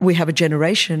 we have a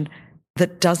generation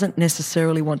that doesn't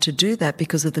necessarily want to do that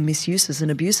because of the misuses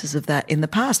and abuses of that in the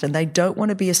past. And they don't want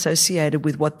to be associated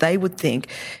with what they would think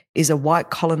is a white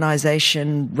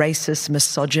colonization, racist,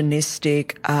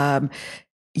 misogynistic,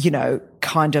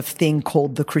 kind of thing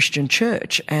called the Christian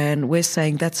church. And we're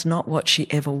saying that's not what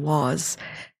she ever was.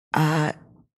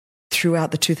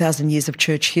 Throughout the 2,000 years of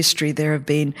church history, there have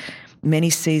been many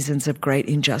seasons of great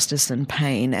injustice and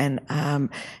pain. And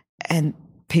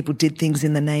people did things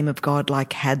in the name of God,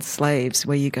 like had slaves,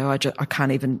 where you go, I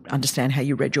can't even understand how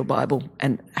you read your Bible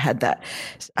and had that.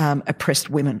 Oppressed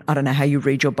women. I don't know how you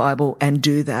read your Bible and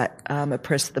do that.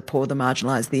 Oppressed the poor, the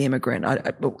marginalized, the immigrant.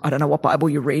 I don't know what Bible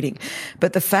you're reading.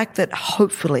 But the fact that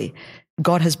hopefully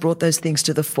God has brought those things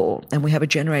to the fore, and we have a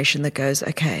generation that goes,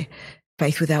 okay,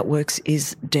 faith without works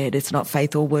is dead. It's not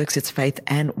faith or works, it's faith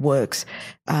and works.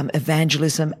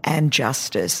 Evangelism and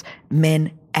justice,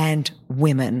 men and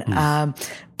women,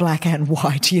 black and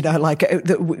white,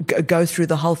 go through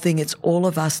the whole thing. It's all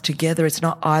of us together. It's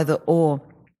not either or.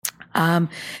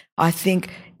 I think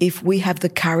if we have the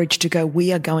courage to go,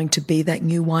 we are going to be that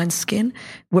new wineskin,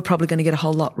 we're probably going to get a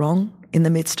whole lot wrong in the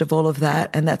midst of all of that.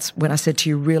 And that's when I said to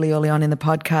you really early on in the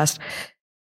podcast,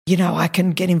 I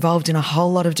can get involved in a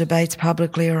whole lot of debates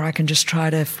publicly, or I can just try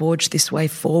to forge this way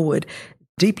forward.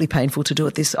 Deeply painful to do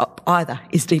it. This either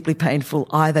is deeply painful,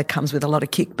 either comes with a lot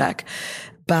of kickback.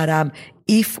 But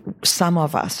if some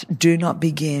of us do not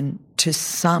begin to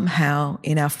somehow,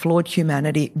 in our flawed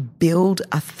humanity, build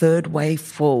a third way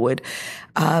forward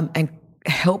and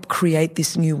help create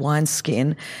this new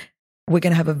wineskin, we're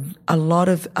going to have a lot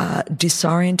of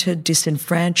disoriented,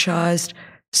 disenfranchised,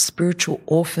 spiritual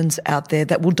orphans out there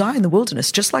that will die in the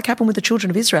wilderness, just like happened with the children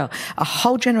of Israel. A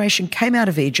whole generation came out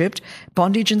of Egypt,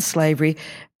 bondage and slavery.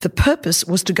 The purpose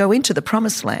was to go into the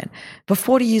promised land. But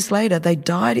 40 years later, they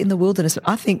died in the wilderness.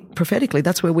 I think prophetically,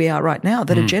 that's where we are right now,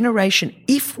 that a generation,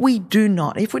 if we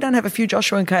don't have a few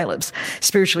Joshua and Calebs,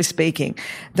 spiritually speaking,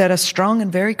 that are strong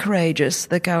and very courageous,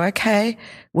 that go, okay,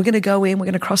 we're going to go in, we're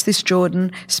going to cross this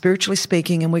Jordan, spiritually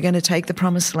speaking, and we're going to take the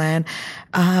promised land,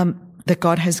 that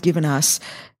God has given us,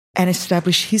 and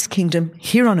establish his kingdom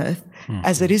here on earth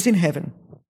as it is in heaven.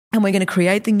 And we're going to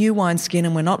create the new wineskin,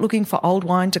 and we're not looking for old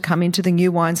wine to come into the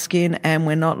new wineskin, and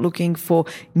we're not looking for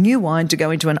new wine to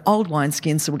go into an old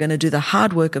wineskin. So we're going to do the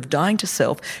hard work of dying to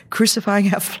self,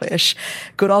 crucifying our flesh,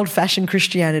 good old-fashioned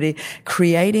Christianity,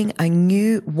 creating a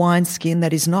new wineskin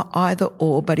that is not either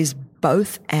or, but is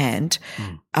both and.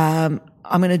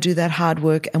 I'm going to do that hard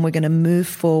work, and we're going to move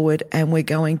forward, and we're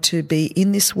going to be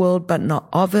in this world, but not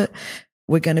of it.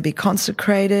 We're going to be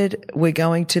consecrated. We're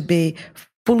going to be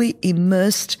fully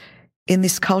immersed in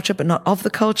this culture, but not of the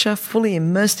culture, fully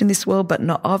immersed in this world, but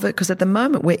not of it. Because at the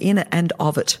moment we're in it and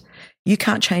of it. You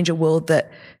can't change a world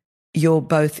that you're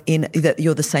both in, that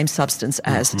you're the same substance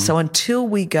as. So until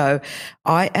we go,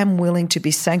 I am willing to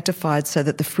be sanctified so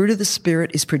that the fruit of the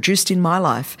Spirit is produced in my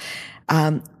life.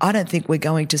 I don't think we're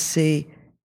going to see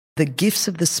the gifts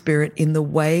of the Spirit in the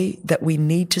way that we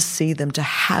need to see them to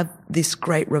have this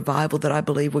great revival that I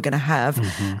believe we're going to have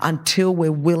until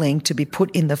we're willing to be put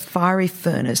in the fiery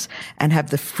furnace and have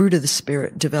the fruit of the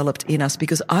Spirit developed in us.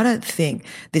 Because I don't think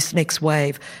this next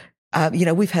wave,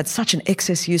 we've had such an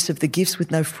excess use of the gifts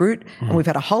with no fruit, and we've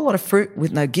had a whole lot of fruit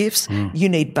with no gifts. You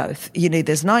need both.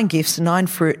 There's 9 gifts, 9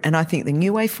 fruit, and I think the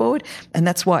new way forward, and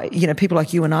that's why, people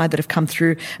like you and I that have come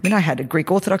through, I had a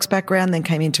Greek Orthodox background, then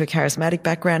came into a charismatic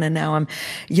background, and now I'm,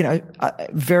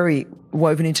 very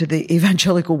woven into the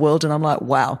evangelical world, and I'm like,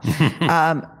 wow.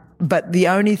 But the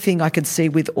only thing I can see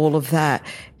with all of that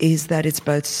is that it's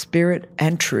both spirit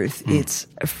and truth. It's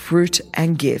fruit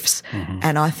and gifts.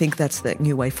 And I think that's the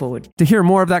new way forward. To hear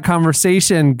more of that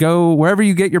conversation, go wherever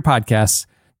you get your podcasts,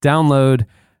 download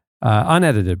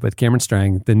Unedited with Cameron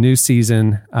Strang. The new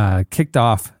season kicked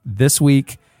off this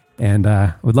week, and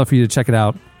would love for you to check it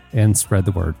out and spread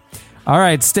the word. All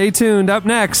right, stay tuned. Up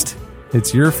next,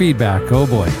 it's your feedback. Oh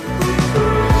boy.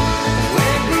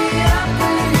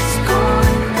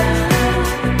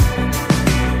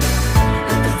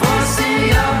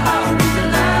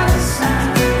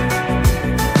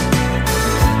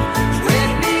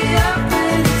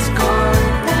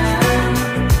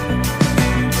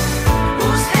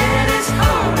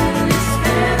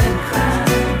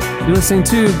 You're listening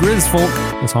to Grizzfolk.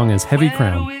 The song is Heavy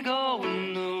Crown.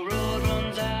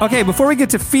 Okay, before we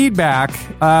get to feedback,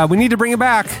 we need to bring it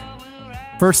back.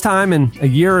 First time in a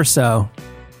year or so.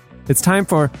 It's time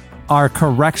for our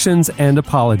corrections and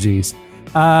apologies.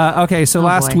 Okay, so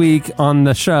last week on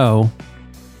the show,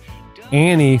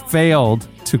 Annie failed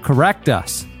to correct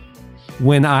us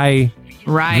when I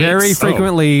very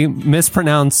frequently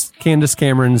mispronounce Candace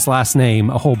Cameron's last name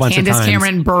a whole bunch of times. Candace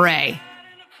Cameron Bure.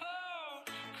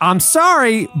 I'm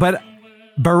sorry, but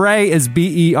Beret is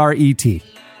B-E-R-E-T.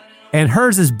 And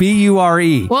hers is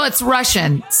B-U-R-E. Well, it's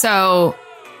Russian, so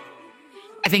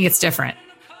I think it's different.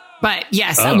 But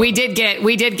yes, we did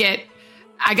get,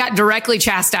 I got directly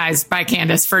chastised by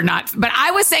Candace for not, but I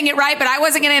was saying it right, but I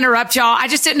wasn't going to interrupt y'all. I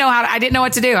just didn't know I didn't know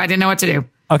what to do. I didn't know what to do.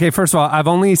 Okay, first of all, I've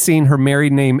only seen her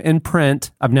married name in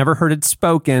print. I've never heard it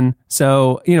spoken.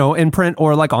 So, in print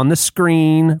or like on the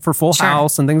screen for Full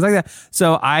House and things like that.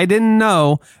 So I didn't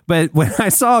know. But when I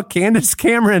saw Candace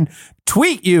Cameron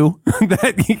tweet you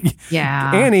that,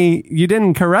 Annie, you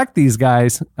didn't correct these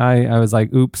guys, I was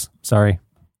like, oops, sorry.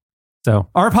 So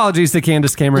our apologies to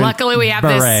Candace Cameron. Luckily, we have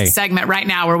this segment right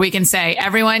now where we can say,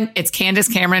 everyone, it's Candace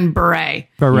Cameron Bure.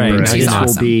 This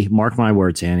will be, mark my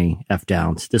words, Annie F.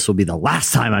 Downs, this will be the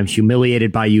last time I'm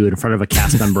humiliated by you in front of a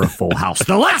cast member of Full House.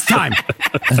 The last time!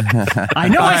 I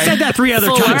know I said that 3 other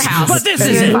times, but this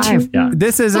is it. Yeah.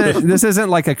 This isn't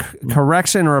like a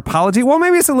correction or apology. Well,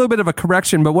 maybe it's a little bit of a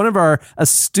correction, but one of our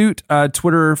astute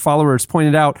Twitter followers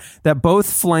pointed out that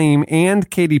both Flame and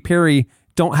Katy Perry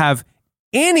don't have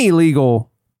any legal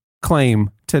claim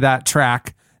to that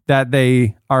track that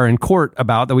they are in court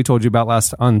about, that we told you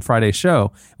about on Friday's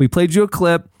show. We played you a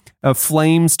clip of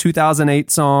Flame's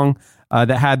 2008 song that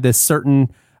had this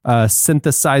certain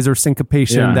synthesizer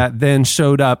syncopation that then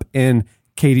showed up in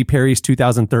Katy Perry's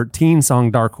 2013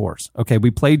 song Dark Horse. Okay,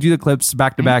 we played you the clips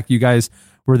back to back. You guys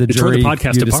were the jury. Tore the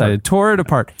podcast apart. Tore it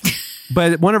apart.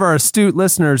 But one of our astute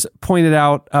listeners pointed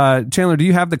out, Chandler, do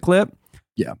you have the clip?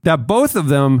 Yeah. That both of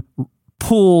them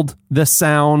pulled the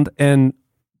sound and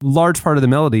large part of the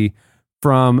melody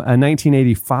from a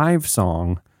 1985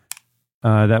 song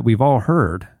that we've all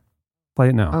heard. Play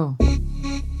it now.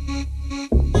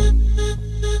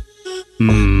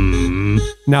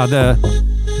 Now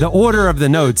the order of the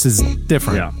notes is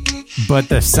different, but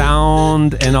the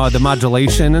sound and the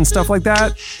modulation and stuff like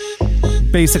that,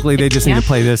 basically they just need to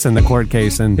play this in the court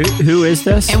case. And who is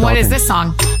this? And what is this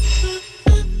song?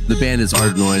 The band is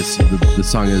Art Noise. The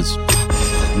song is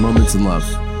Moments in Love.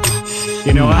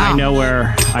 You know, I know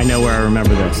where I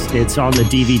remember this. It's on the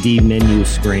DVD menu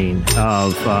screen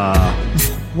of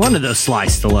one of those Sly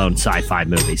Stallone sci-fi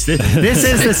movies. This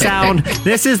is the sound.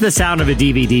 This is the sound of a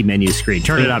DVD menu screen.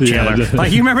 Turn it up, Chandler.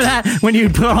 Like, you remember that when you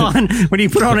put on a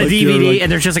DVD and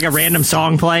there's just like a random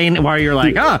song playing while you're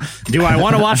like, do I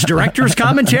want to watch director's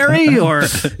commentary, or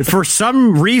for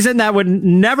some reason that would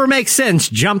never make sense,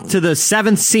 jump to the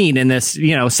 7th scene in this,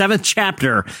 7th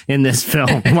chapter in this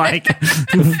film? Like,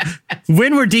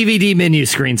 when were DVD menu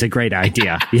screens a great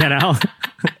idea?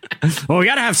 Well, we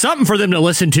got to have something for them to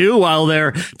listen to while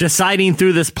they're deciding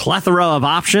through this plethora of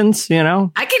options,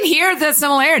 I can hear the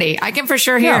similarity. I can for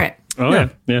sure hear it. Oh, yeah.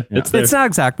 It's there. It's not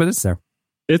exact, but it's there.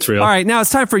 It's real. All right, now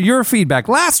it's time for your feedback.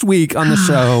 Last week on the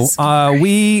show,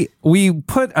 we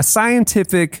put a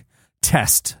scientific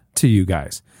test to you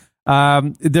guys.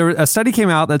 A study came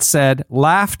out that said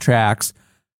laugh tracks,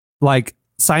 like,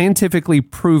 scientifically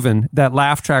proven that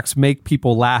laugh tracks make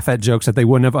people laugh at jokes that they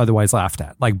wouldn't have otherwise laughed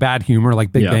at, like bad humor,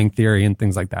 like Big Bang Theory and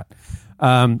things like that.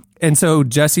 And so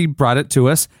Jesse brought it to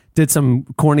us, did some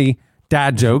corny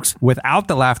dad jokes without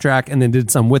the laugh track, and then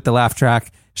did some with the laugh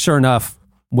track. Sure enough,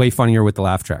 way funnier with the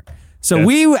laugh track. So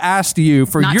we asked you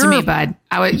for Not to me, bud.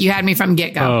 You had me from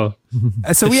get-go.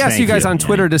 So we asked you guys on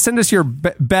Twitter to send us your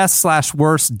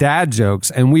best/worst dad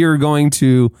jokes, and we are going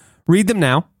to read them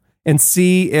now and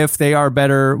see if they are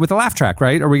better with the laugh track,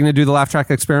 right? Are we going to do the laugh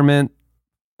track experiment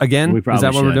again? Is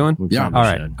that what we're doing?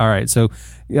 All right. So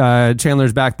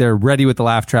Chandler's back there ready with the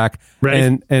laugh track.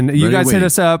 Ready. And you guys hit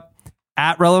us up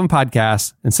at Relevant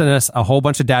Podcast and send us a whole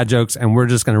bunch of dad jokes, and we're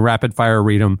just going to rapid fire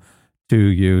read them to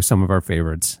you, some of our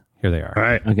favorites. Here they are. All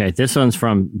right. Okay. This one's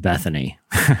from Bethany.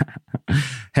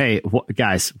 Hey,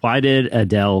 guys, why did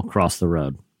Adele cross the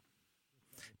road?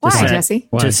 Why, Jesse?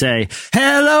 To say,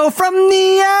 hello from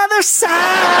the other side.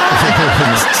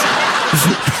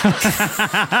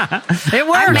 It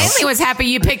works. I mainly was happy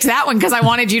you picked that one because I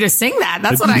wanted you to sing that.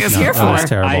 That's what I was here for. That was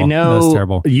terrible. I know that was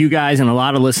terrible. You guys and a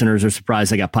lot of listeners are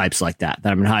surprised I got pipes like that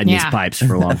I've been hiding these pipes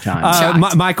for a long time.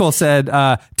 Michael said,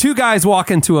 2 guys walk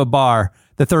into a bar,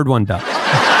 the third one ducked.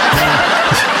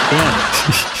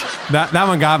 That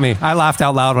one got me. I laughed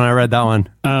out loud when I read that one.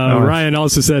 Ryan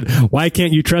also said, "Why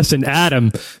can't you trust an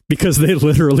atom? Because they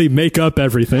literally make up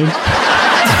everything."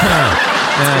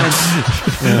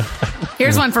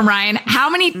 Here's one from Ryan. How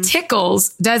many tickles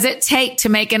does it take to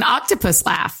make an octopus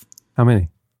laugh? How many?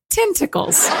 10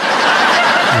 tickles.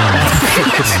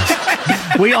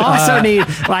 We also need,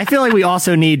 I feel like we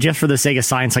also need, just for the sake of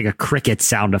science, like a cricket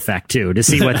sound effect too, to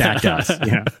see what that does.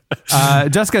 You know?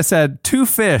 Jessica said 2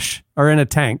 fish are in a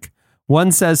tank.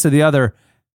 One says to the other,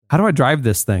 "How do I drive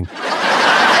this thing?"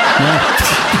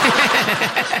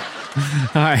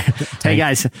 All right. Hey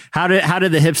guys, how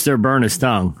did the hipster burn his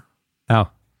tongue? Oh.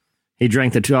 He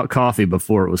drank the coffee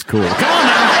before it was cool. Come on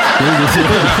now.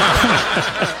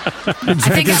 I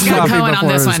think I've got Cohen on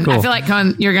this one. Cool. I feel like,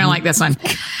 Cohen, you're going to like this one.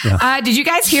 Yeah. Did you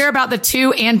guys hear about the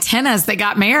 2 antennas that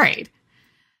got married?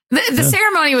 The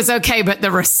ceremony was okay, but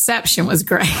the reception was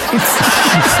great.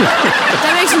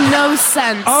 That makes no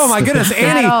sense. Oh my goodness,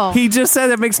 Annie! He just said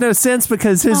it makes no sense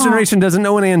because his generation doesn't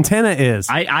know what an antenna is.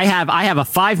 I have a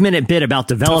 5-minute bit about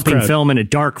developing film in a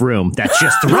dark room. That's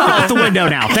just thrown out the window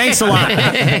now. Thanks a lot.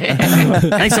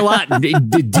 Thanks a lot,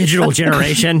 digital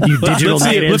generation. You digital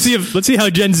natives. Let's see how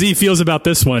Gen Z feels about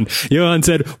this one. Johan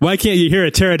said, "Why can't you hear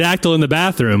a pterodactyl in the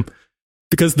bathroom?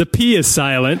 Because the P is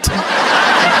silent."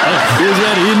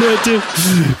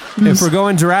 If we're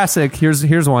going Jurassic,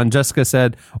 here's one. Jessica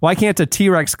said, "Why can't a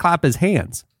T-Rex clap his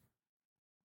hands?"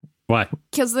 Why?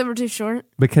 Because they were too short.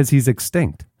 Because he's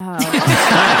extinct. We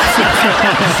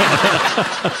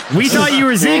thought you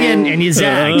were zigging and you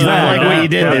zagged. I like what you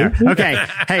did there. Okay.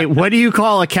 Hey, what do you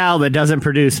call a cow that doesn't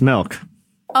produce milk?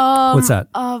 What's that?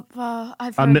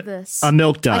 I've heard this. A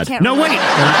milk dud. No, wait. An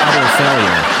utter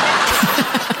failure.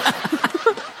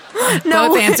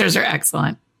 Both answers are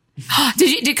excellent.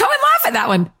 Did Cohen laugh at that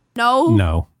one? No.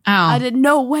 Oh. I didn't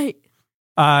know. Wait.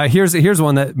 Here's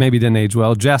one that maybe didn't age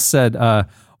well. Jess said,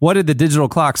 "What did the digital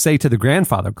clock say to the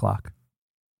grandfather clock?"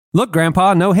 "Look,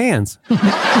 Grandpa, no hands."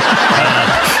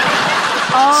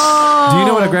 Oh. Do you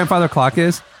know what a grandfather clock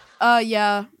is?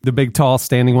 Yeah. The big, tall,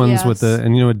 standing ones with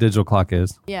and you know what a digital clock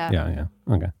is? Yeah. Yeah.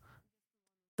 Okay.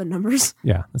 The numbers.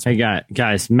 Yeah. Hey,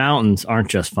 guys, mountains aren't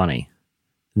just funny.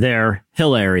 They're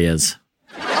hill areas.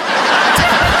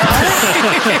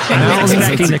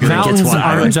 Mountains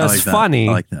aren't just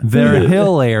funny. They're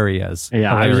hill areas.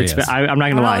 Yeah, I'm not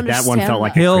going to lie. That one felt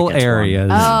like hill areas.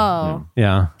 Oh.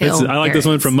 Yeah. I like this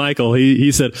one from Michael.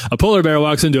 He said, "A polar bear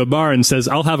walks into a bar and says,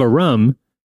 'I'll have a rum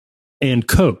and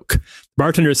Coke.'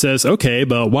 Bartender says, 'Okay,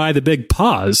 but why the big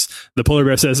pause?' The polar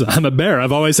bear says, 'I'm a bear.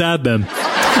 I've always had them.'"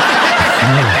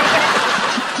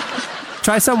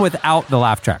 Try some without the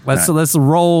laugh track. Let's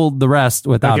roll the rest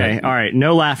without it. Okay, all right.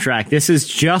 No laugh track. This is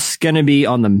just going to be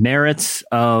on the merits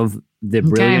of the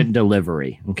brilliant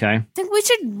delivery. Okay. I think we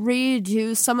should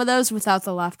redo some of those without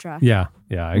the laugh track. Yeah,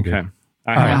 I agree. Okay.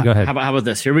 All right, go ahead. How about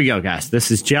this? Here we go, guys. It's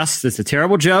a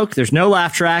terrible joke. There's no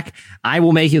laugh track. I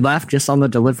will make you laugh just on the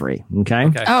delivery.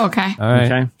 Okay. Oh, okay. All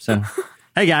right. Okay. So,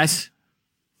 hey guys.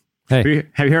 Hey.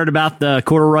 Have you heard about the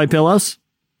corduroy pillows?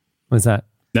 What's that?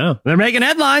 No. They're making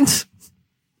headlines.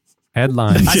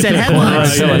 Headlines. I said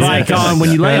headlines. Like on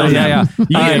when you lay on them.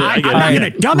 I'm going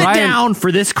to dumb it down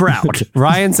for this crowd.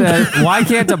 Ryan said, "Why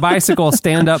can't a bicycle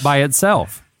stand up by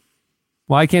itself?"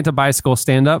 Why can't a bicycle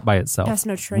stand up by itself? That's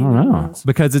no training.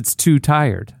 Because it's too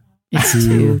tired. It's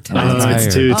too tired.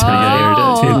 It's too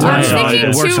tired.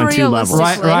 It works on 2 levels.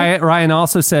 Ryan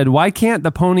also said, "Why can't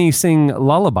the pony sing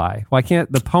lullaby?" Why can't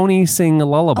the pony sing a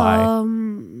lullaby?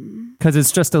 Because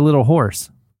it's just a little horse.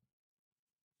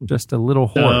 Just a little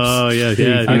horse. Oh, yeah.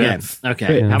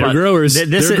 Okay. How about growers?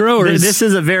 They're growers. This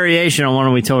is a variation on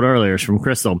one we told earlier. It's from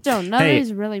Crystal. None of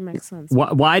these really make sense.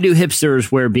 Why do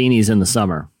hipsters wear beanies in the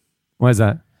summer? Why is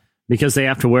that? Because they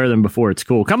have to wear them before it's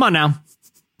cool. Come on now.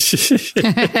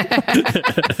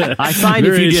 I find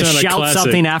if you just shout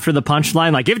something after the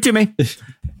punchline, like, "Give it to me."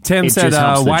 Tim said,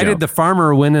 "Why did the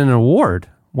farmer win an award?"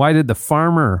 Why did the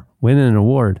farmer win an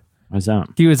award? Why's that?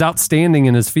 He was outstanding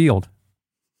in his field.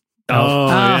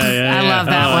 I love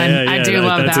that one. I do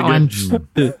love that one.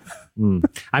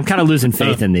 I'm kind of losing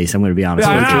faith in these. I'm going to be honest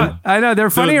with you. I know. They're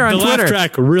funnier on Twitter. The laugh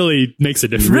track really makes a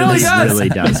difference. Really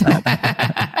does help.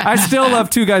 I still love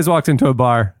Two Guys Walked Into a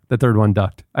Bar. The third one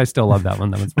ducked. I still love that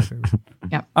one. That was my favorite.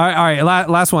 Yep. All right.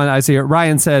 Last one I see here.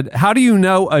 Ryan said, "How do you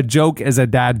know a joke is a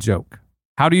dad joke?"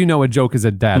 How do you know a joke is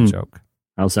a dad joke?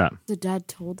 How's that? The dad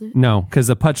told it? No, because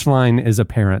the punchline is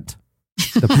apparent.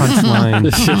 The punchline.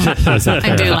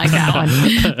 I do like that one.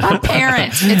 A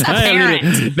parent. It's a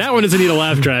parent. That one doesn't need a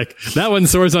laugh track. That one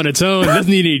soars on its own.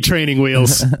 Doesn't need any training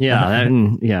wheels.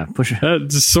 Push it.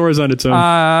 Just soars on its own.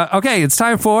 Okay, it's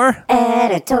time for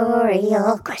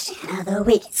editorial question of the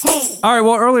week. Hey. All right.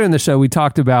 Well, earlier in the show, we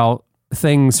talked about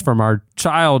things from our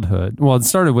childhood. Well, it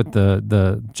started with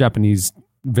the Japanese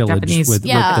village with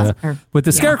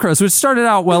the scarecrows, which started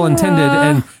out well intended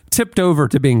and tipped over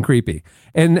to being creepy.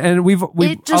 And we've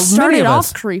it just started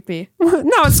off creepy.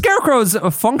 No, a scarecrow is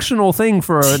a functional thing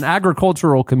for an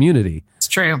agricultural community. It's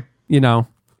true. You know,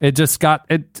 it just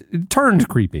it turned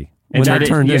creepy.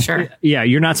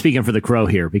 You're not speaking for the crow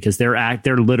here because they're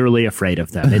literally afraid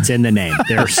of them. It's in the name.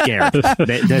 They're scared.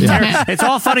 It's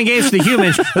all fun and games for the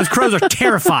humans. Those crows are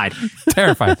terrified.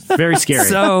 Very scary.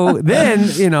 So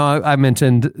then, I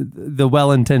mentioned the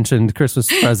well-intentioned Christmas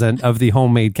present of the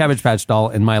homemade Cabbage Patch doll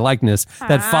in my likeness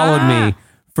that followed me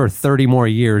for 30 more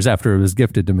years after it was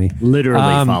gifted to me.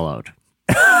 Literally followed.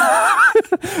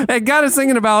 It got us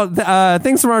thinking about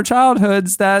things from our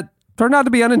childhoods that turned out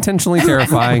to be unintentionally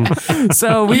terrifying.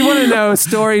 So we want to know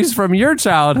stories from your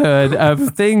childhood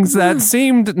of things that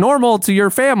seemed normal to your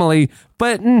family,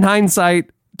 but in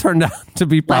hindsight turned out to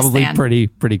be probably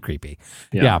pretty creepy.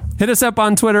 Yeah. Hit us up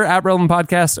on Twitter at Relevant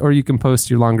Podcast, or you can post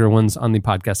your longer ones on the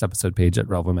podcast episode page at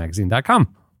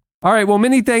relevantmagazine.com. All right. Well,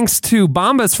 many thanks to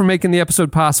Bombas for making the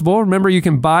episode possible. Remember, you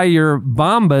can buy your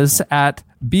Bombas at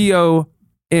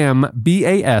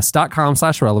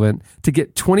BOMBAS.com/relevant to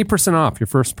get 20% off your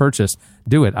first purchase.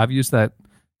 Do it. I've used that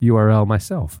URL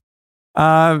myself.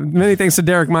 Many thanks to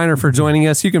Derek Minor for joining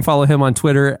us. You can follow him on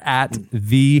Twitter at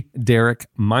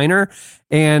 @TheDerekMinor.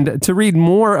 And to read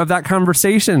more of that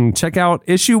conversation, check out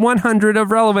issue 100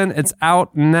 of Relevant. It's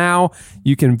out now.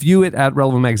 You can view it at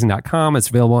relevantmagazine.com. It's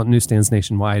available at newsstands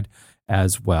nationwide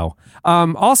as well.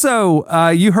 Also,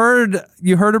 you heard a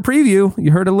preview.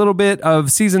 You heard a little bit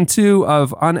of season 2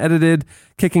 of Unedited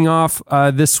kicking off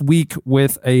this week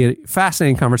with a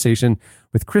fascinating conversation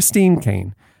with Christine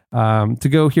Caine. To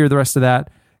go hear the rest of that,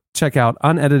 check out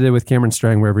Unedited with Cameron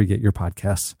Strang wherever you get your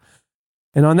podcasts.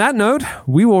 And on that note,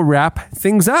 we will wrap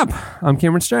things up. I'm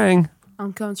Cameron Strang.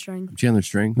 I'm Cohen Strang. I'm Chandler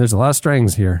Strang. There's a lot of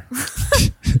Strangs here.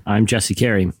 I'm Jesse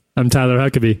Carey. I'm Tyler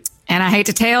Huckabee. And I hate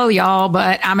to tell y'all,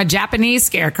 but I'm a Japanese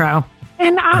scarecrow.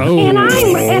 And I'm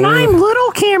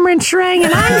little Cameron Strang,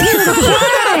 and I'm here to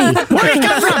play. Where'd it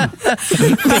come from?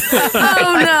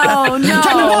 Oh no!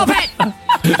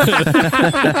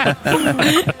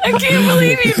 I can't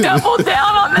believe you doubled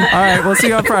down on that. All right, we'll see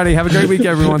you on Friday. Have a great week,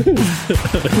 everyone. I could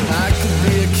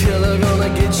be a killer, gonna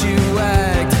get you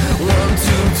whacked. 1, 2,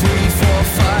 3, 4,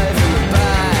 5 in the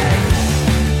back.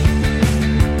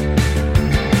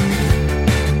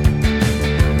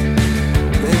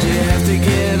 Did you have to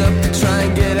get up to try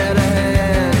and get out of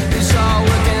hand? It's all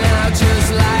working out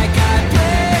just like I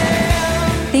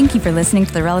planned. Thank you for listening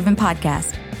to the Relevant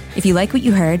Podcast. If you like what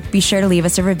you heard, be sure to leave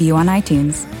us a review on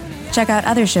iTunes. Check out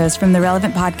other shows from the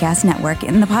Relevant Podcast Network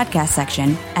in the podcast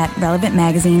section at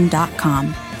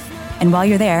relevantmagazine.com. And while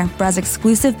you're there, browse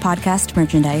exclusive podcast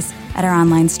merchandise at our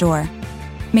online store.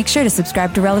 Make sure to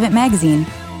subscribe to Relevant Magazine.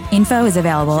 Info is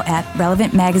available at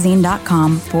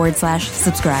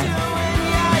relevantmagazine.com/subscribe.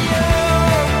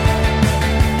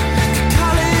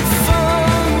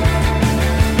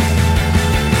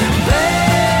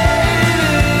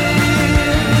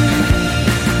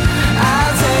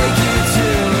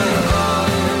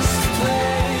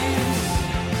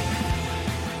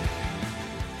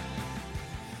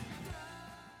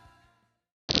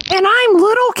 And I'm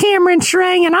little Cameron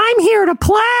Strang, and I'm here to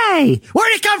play.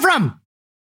 Where'd it come from?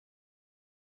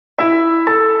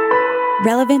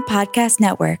 Relevant Podcast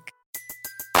Network.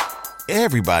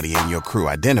 Everybody in your crew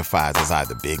identifies as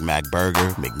either Big Mac Burger,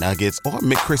 McNuggets, or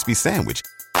McCrispy Sandwich.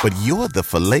 But you're the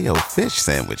Filet-O-Fish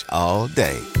Sandwich all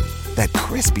day. That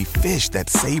crispy fish, that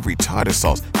savory tartar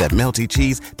sauce, that melty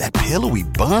cheese, that pillowy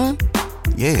bun.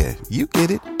 Yeah, you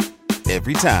get it.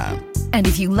 Every time. And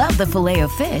if you love the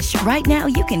Filet-O-Fish, right now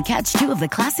you can catch 2 of the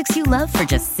classics you love for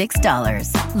just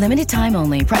 $6. Limited time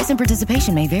only. Price and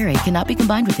participation may vary. Cannot be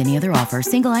combined with any other offer.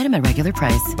 Single item at regular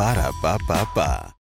price. Ba-da-ba-ba-ba.